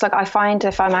porous. Like, I find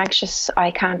if I'm anxious, I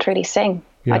can't really sing.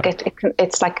 Yeah. Like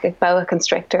it's like a boa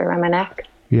constrictor around my neck.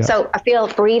 Yeah. So I feel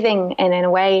breathing in a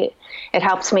way, it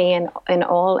helps me in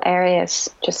all areas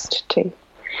just to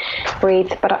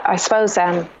breathe. But I suppose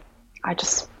I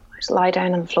just lie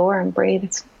down on the floor and breathe.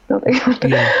 It's nothing,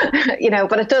 you know.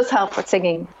 But it does help with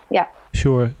singing. Yeah.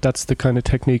 Sure, that's the kind of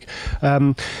technique.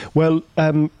 Hilary,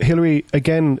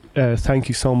 again, thank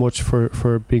you so much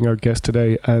for being our guest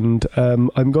today. And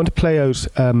I'm going to play out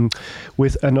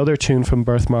with another tune from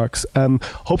Birthmarks.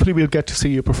 Hopefully we'll get to see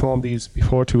you perform these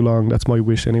before too long. That's my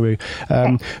wish anyway.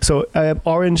 So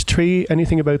Orange Tree,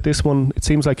 anything about this one? It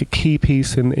seems like a key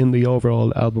piece in the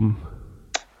overall album.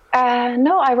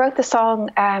 No, I wrote the song.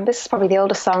 This is probably the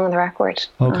oldest song on the record.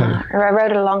 Okay. I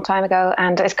wrote it a long time ago,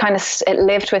 and it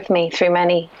lived with me through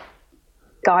many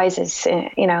guises,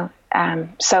 you know.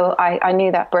 So I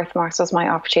knew that Birthmarks was my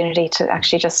opportunity to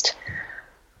actually just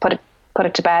put it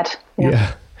to bed. You know?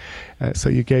 Yeah. So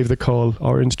you gave the call,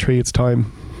 Orange Tree, it's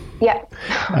time. Yeah.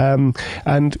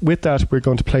 And with that, we're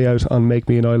going to play out on Make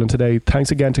Me an Island today. Thanks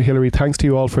again to Hilary. Thanks to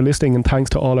you all for listening, and thanks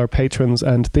to all our patrons.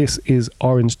 And this is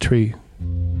Orange Tree.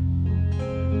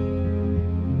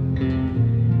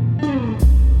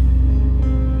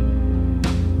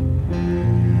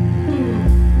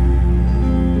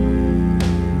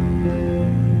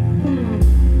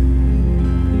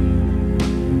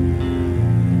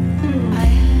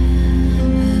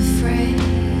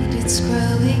 It's grown.